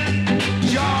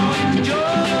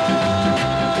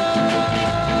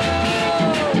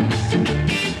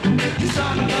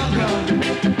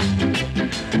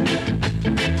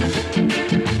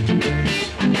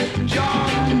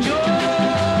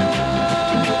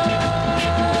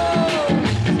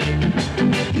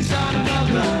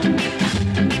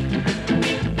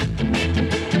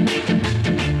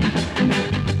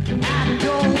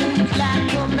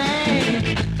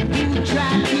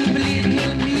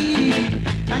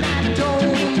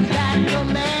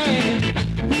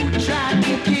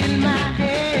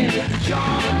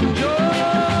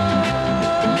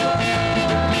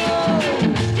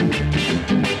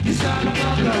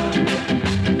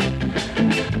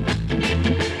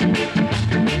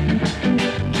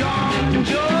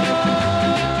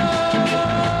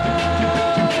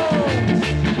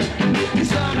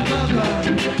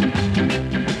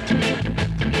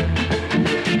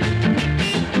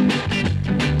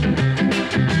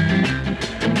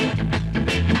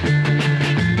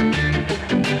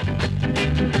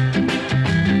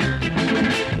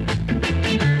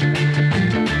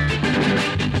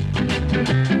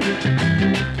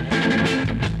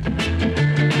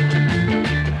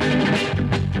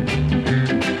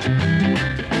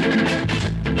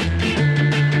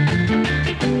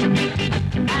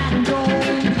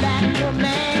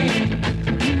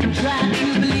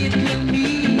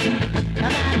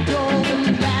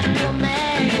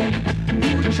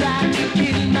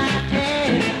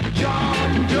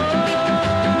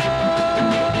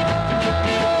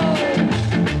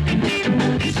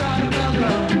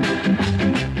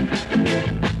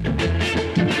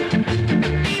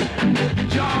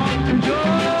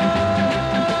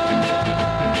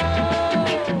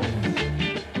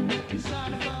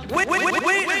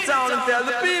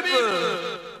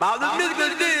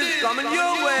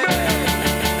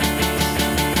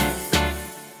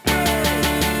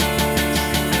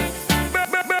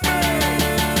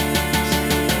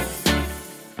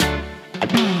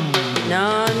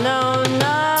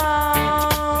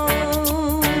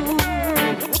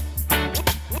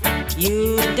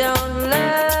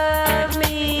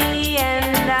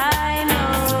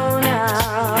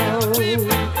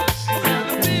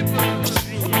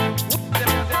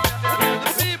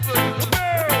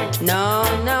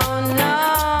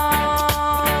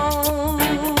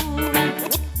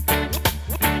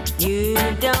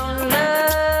 don't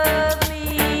love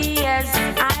me as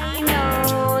I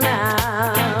know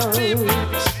now.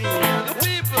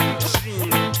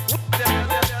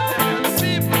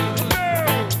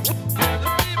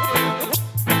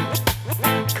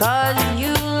 'Cause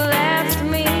you left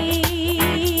me,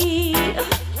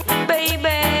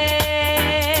 baby,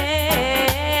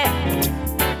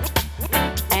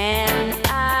 and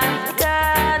I've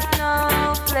got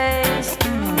no place to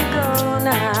go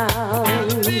now.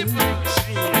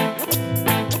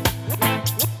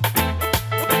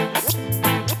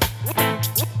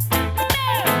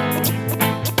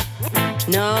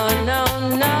 No, no,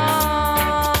 no.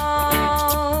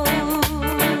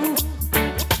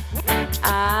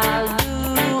 I'll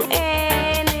do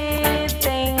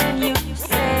anything you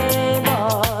say,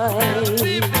 boy.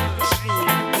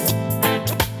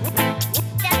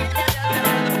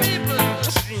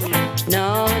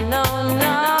 No, no,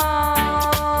 no.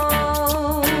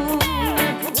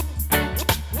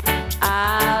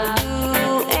 I'll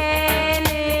do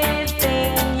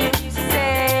anything you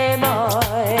say,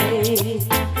 boy.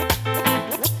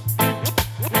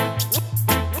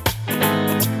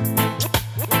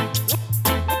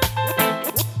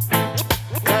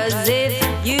 'Cause if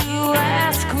you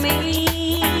ask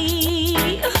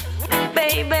me,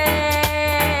 baby,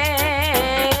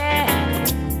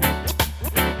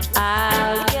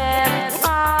 I'll get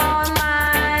on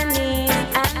my knees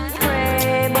and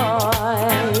pray, boy.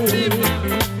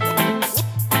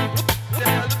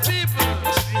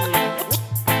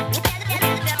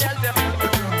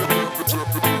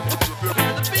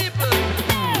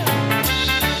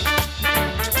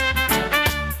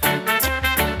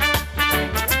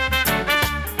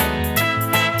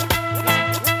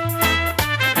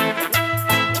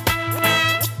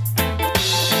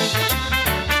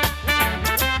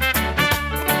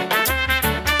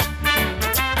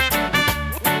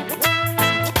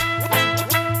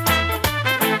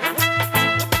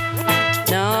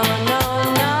 No, no,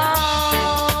 no.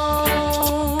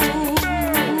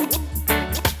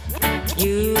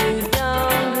 You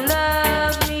don't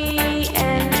love me,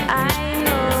 and I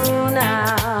know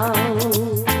now.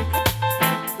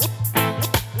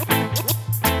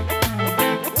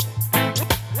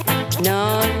 No,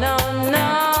 no, no.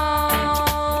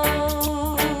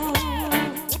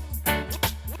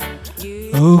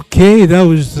 Okay, that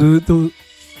was the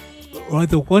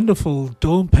rather wonderful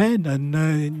Dawn Penn and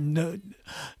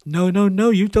no,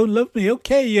 you don't love me.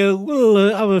 Okay,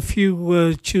 we'll have a few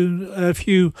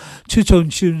two-tone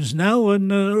tunes now,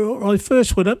 and our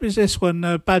first one up is this one,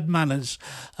 Bad Manners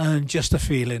and Just a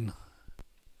Feeling.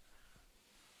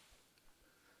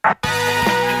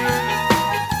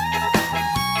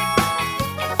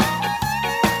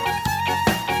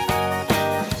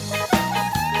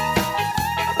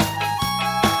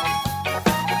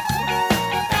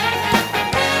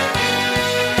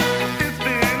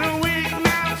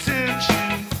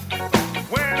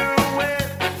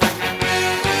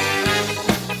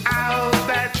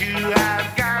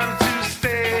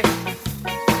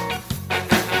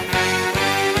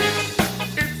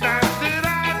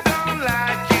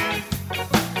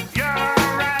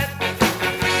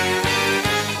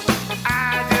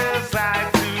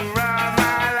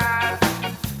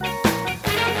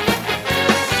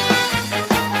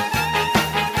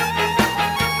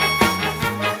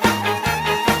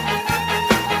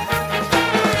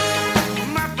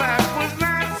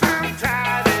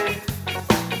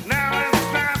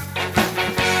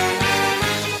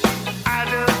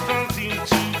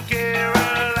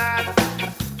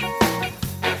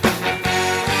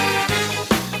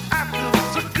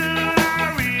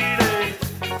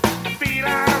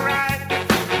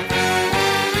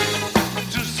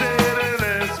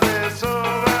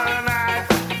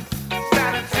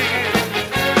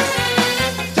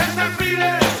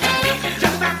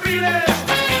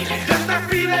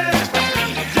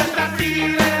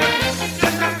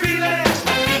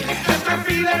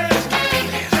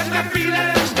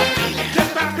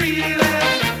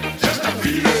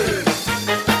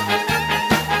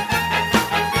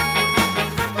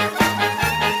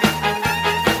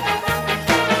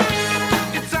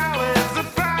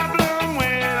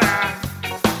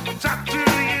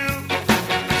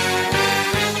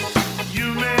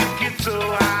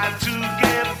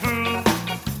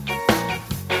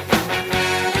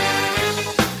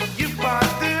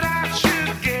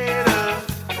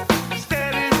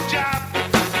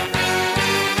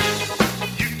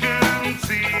 You can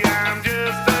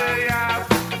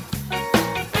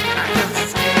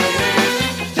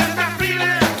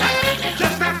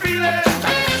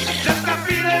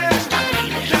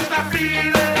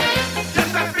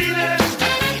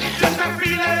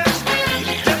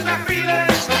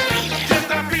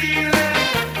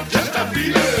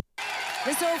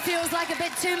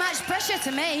pressure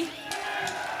to me.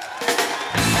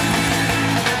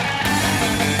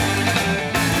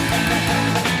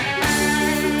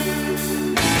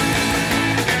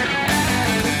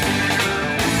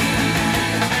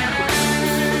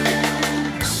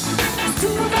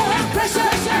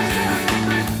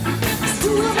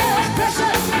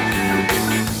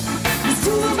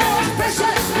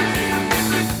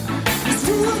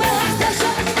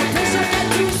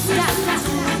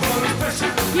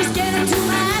 He's getting to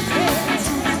my head.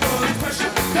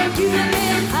 Thank you,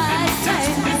 man. High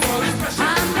time.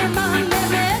 I'm the man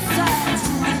that side.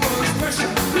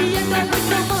 We ain't done with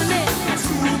no money.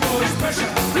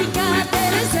 We got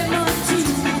that is MOT.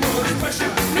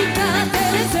 We got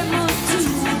that is MOT.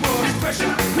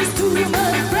 It's too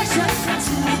much pressure.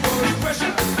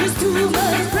 It's too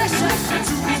much pressure.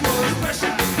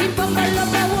 We bumble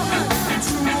up a woman.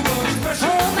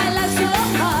 Oh, my life's so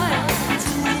hard.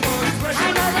 I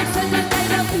know that's a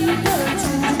lot of people.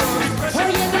 Oh,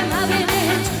 yeah, them having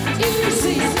it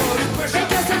easy. Because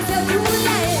it's a cool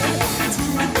life.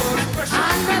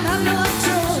 And them have no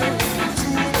joy.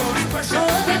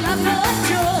 Oh, them have no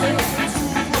joy.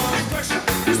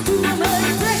 It's too much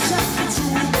pressure. It's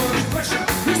too much pressure.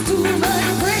 It's too much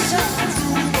pressure.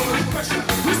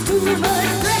 It's too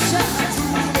much pressure.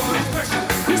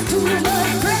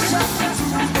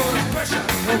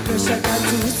 No pressure got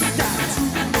to stop.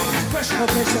 No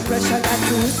pressure, pressure got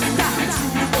to stop.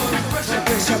 No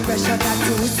pressure, pressure got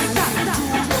to stop.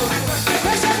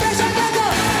 Pressure, pressure got to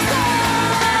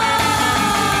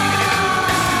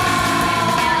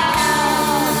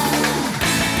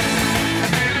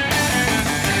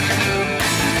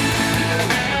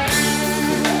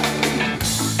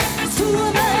It's too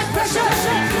much pressure.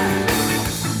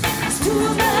 It's too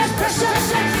much pressure.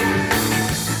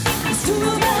 It's too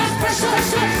much pressure.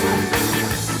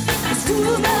 It's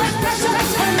too much pressure.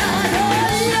 Oh,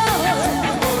 Lord,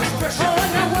 oh,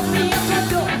 now what me up to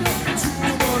do? It's too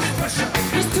much pressure.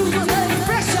 It's too much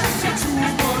pressure.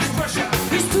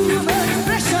 It's too much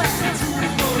pressure.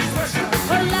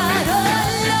 Oh, Lord,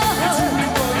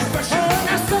 oh,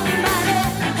 now somebody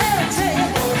help me.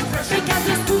 Because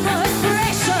it's too much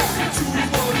pressure.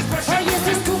 Oh, yes,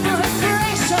 it's too much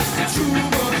pressure.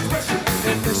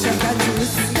 The pressure got to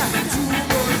stop.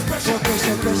 The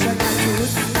pressure, pressure got to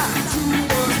stop.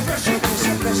 Pressure,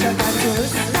 pressure got to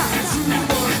stop.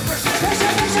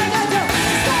 Pressure, pressure got to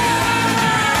stop.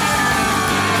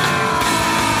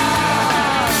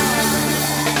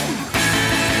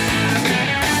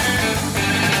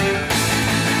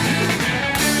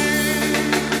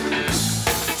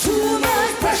 Too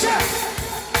much pressure.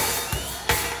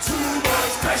 Too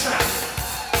much pressure.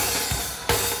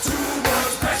 Too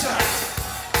much pressure.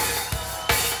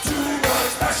 Too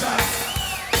much pressure.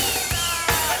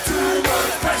 Too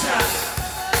much pressure.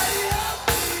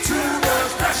 Too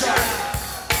much pressure.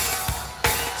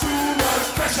 Too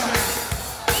much pressure.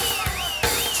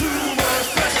 Too much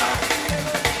pressure.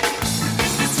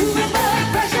 It's too much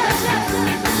pressure.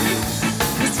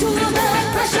 It's too much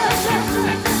pressure.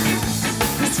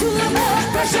 It's too much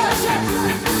pressure.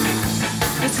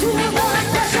 It's too much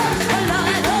pressure. Oh,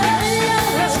 Lord,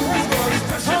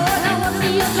 oh, now what me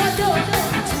up to do?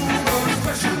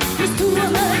 It's too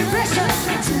much pressure.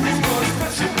 It's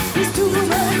too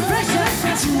much pressure.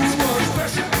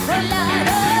 Oh, Lord,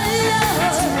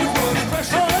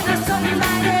 oh, now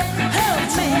somebody help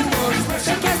me.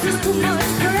 Because it's too much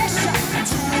pressure.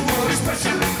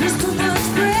 It's too much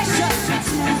pressure.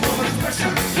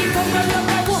 Keep on my love,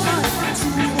 my woman.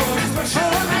 Oh,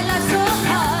 my life's so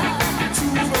hard.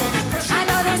 I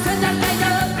know there's a lot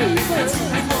of people.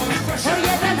 Oh,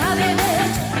 yeah, them having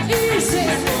it easy.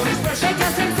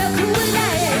 Because it's a cool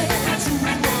life.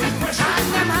 And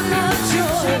them have no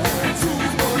joy.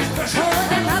 Oh,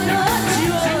 them have no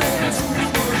joy.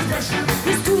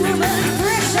 It's too much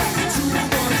pressure.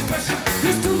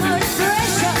 It's too much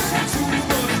pressure.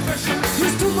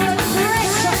 It's too much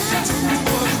pressure.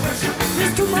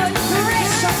 It's too much pressure.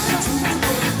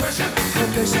 The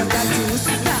pressure got to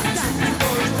stop.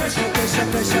 The pressure,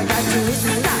 pressure got to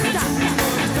stop.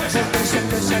 The pressure,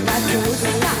 pressure got to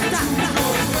stop.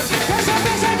 Pressure,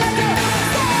 pressure got to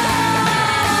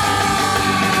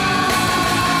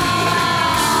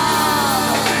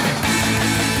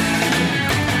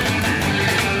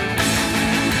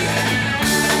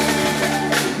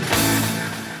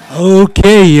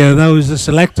Okay, that was the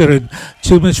selector and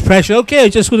Too Much Pressure. Okay, I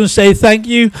just want to say thank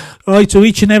you, right, to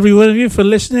each and every one of you for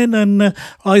listening, and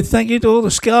I thank you to all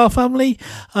the Scar family,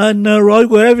 and right,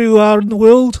 wherever you are in the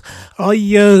world,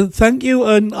 I thank you,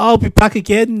 and I'll be back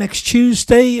again next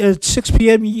Tuesday at 6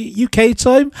 p.m. UK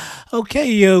time.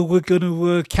 Okay, we're going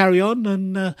to carry on,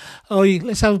 and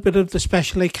let's have a bit of the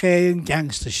Special AK and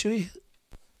Gangster, shall we?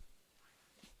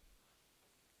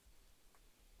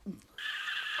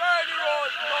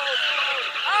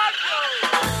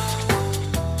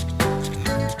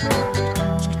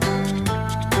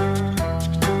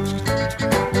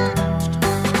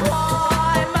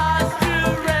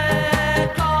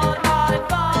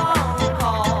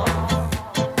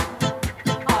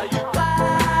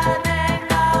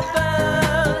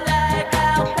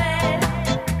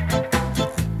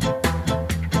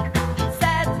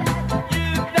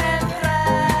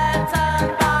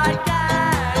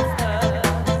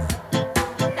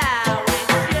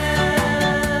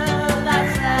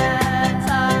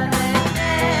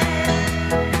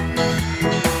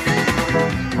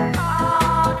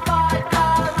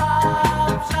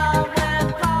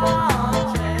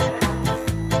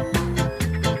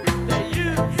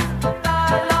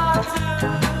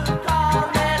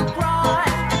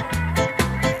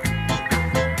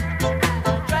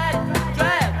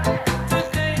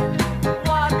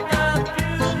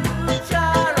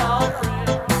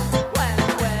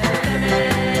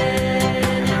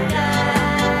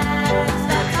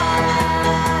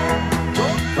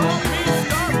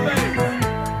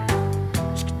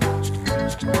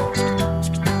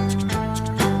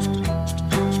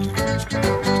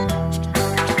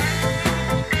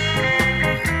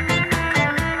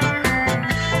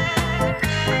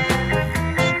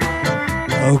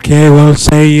 Okay, well,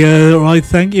 say right,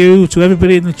 thank you to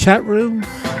everybody in the chat room.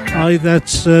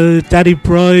 That's Daddy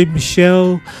Brian,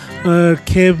 Michelle,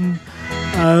 Kim,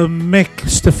 Mick,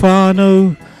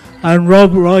 Stefano, and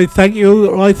Rob. Right, thank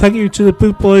you. Right, thank you to the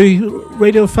Boot Boy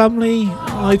Radio family.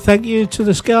 I thank you to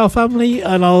the Scar family,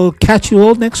 and I'll catch you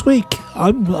all next week.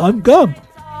 I'm gone.